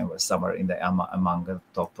was somewhere in the among the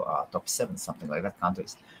top 7, something like that,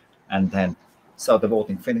 countries, and then so the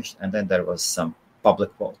voting finished, and then there was some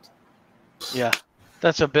public vote. Yeah,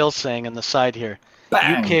 that's what Bill's saying on the side here.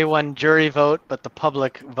 Bang! UK won jury vote, but the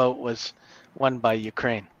public vote was won by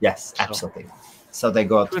Ukraine. Yes, So, absolutely. So they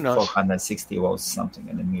got who knows? 460 votes, something,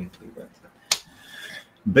 and immediately went.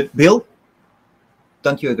 But Bill,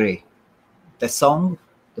 don't you agree? The song,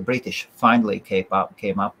 the British finally came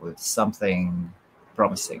up with something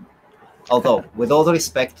promising. Although, with all the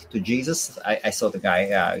respect to Jesus, I saw the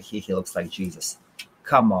guy. He looks like Jesus.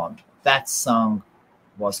 Come on, that song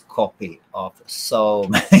was copy of so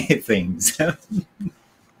many things,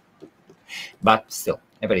 but still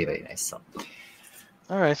a very, very nice song.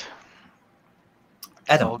 All right.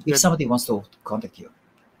 Adam, All if good. somebody wants to contact you,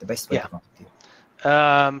 the best way Yeah. to contact you.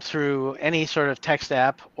 Through any sort of text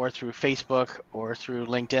app or through Facebook or through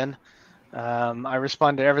LinkedIn. I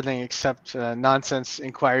respond to everything except nonsense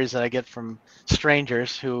inquiries that I get from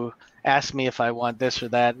strangers who ask me if I want this or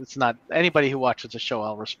that. It's not anybody who watches the show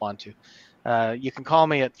I'll respond to. You can call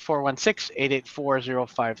me at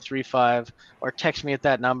 416-884-0535 or text me at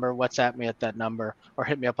that number, WhatsApp me at that number, or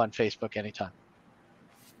hit me up on Facebook anytime.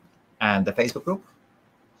 And the Facebook group?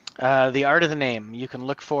 The Art of the Name. You can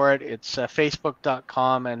look for it. It's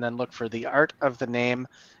facebook.com and then look for The Art of the Name,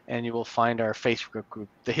 and you will find our Facebook group,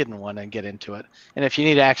 the hidden one, and get into it. And if you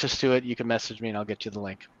need access to it, you can message me and I'll get you the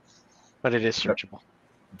link. But it is searchable.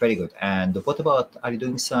 Very good. And what about, are you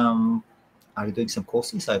doing some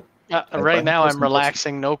courses? Right now I'm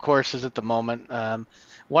relaxing, no courses at the moment.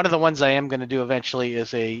 One of the ones I am going to do eventually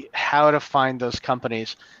is how to find those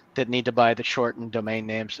companies that need to buy the shortened domain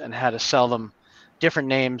names and how to sell them different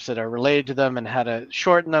names that are related to them and how to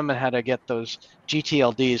shorten them and how to get those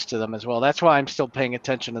GTLDs to them as well. That's why I'm still paying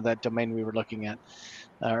attention to that domain we were looking at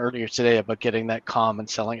earlier today about getting that com and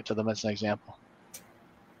selling it to them as an example.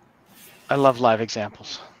 I love live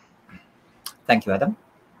examples. Thank you, Adam.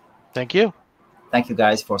 Thank you. Thank you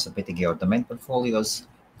guys for submitting your domain portfolios.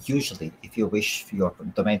 Usually, if you wish for your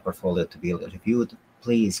domain portfolio to be reviewed,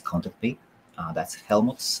 please contact me. That's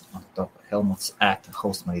Helmuts on top,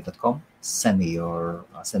 helmuts@hostmarie.com. Send me your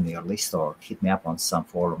list or hit me up on some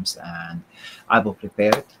forums, and I will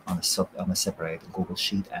prepare it on a separate Google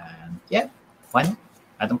sheet. And yeah, why not?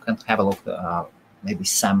 Adam can have a look. Maybe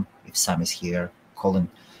Sam, if Sam is here, Colin,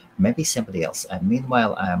 maybe somebody else. And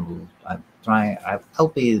meanwhile, I'm trying. I'll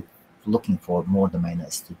be looking for more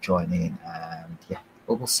domainers to join in, and yeah,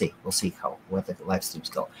 we'll see. We'll see where the live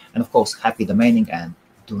streams go. And of course, happy domaining, and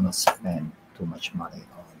do not spend too much money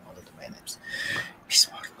on the domain names. Be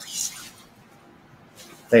smart, please.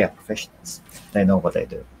 They are professionals. They know what they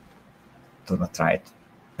do. Do not try it.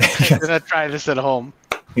 Do not try this at home.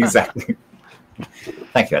 Exactly.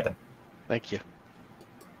 Thank you, Adam. Thank you.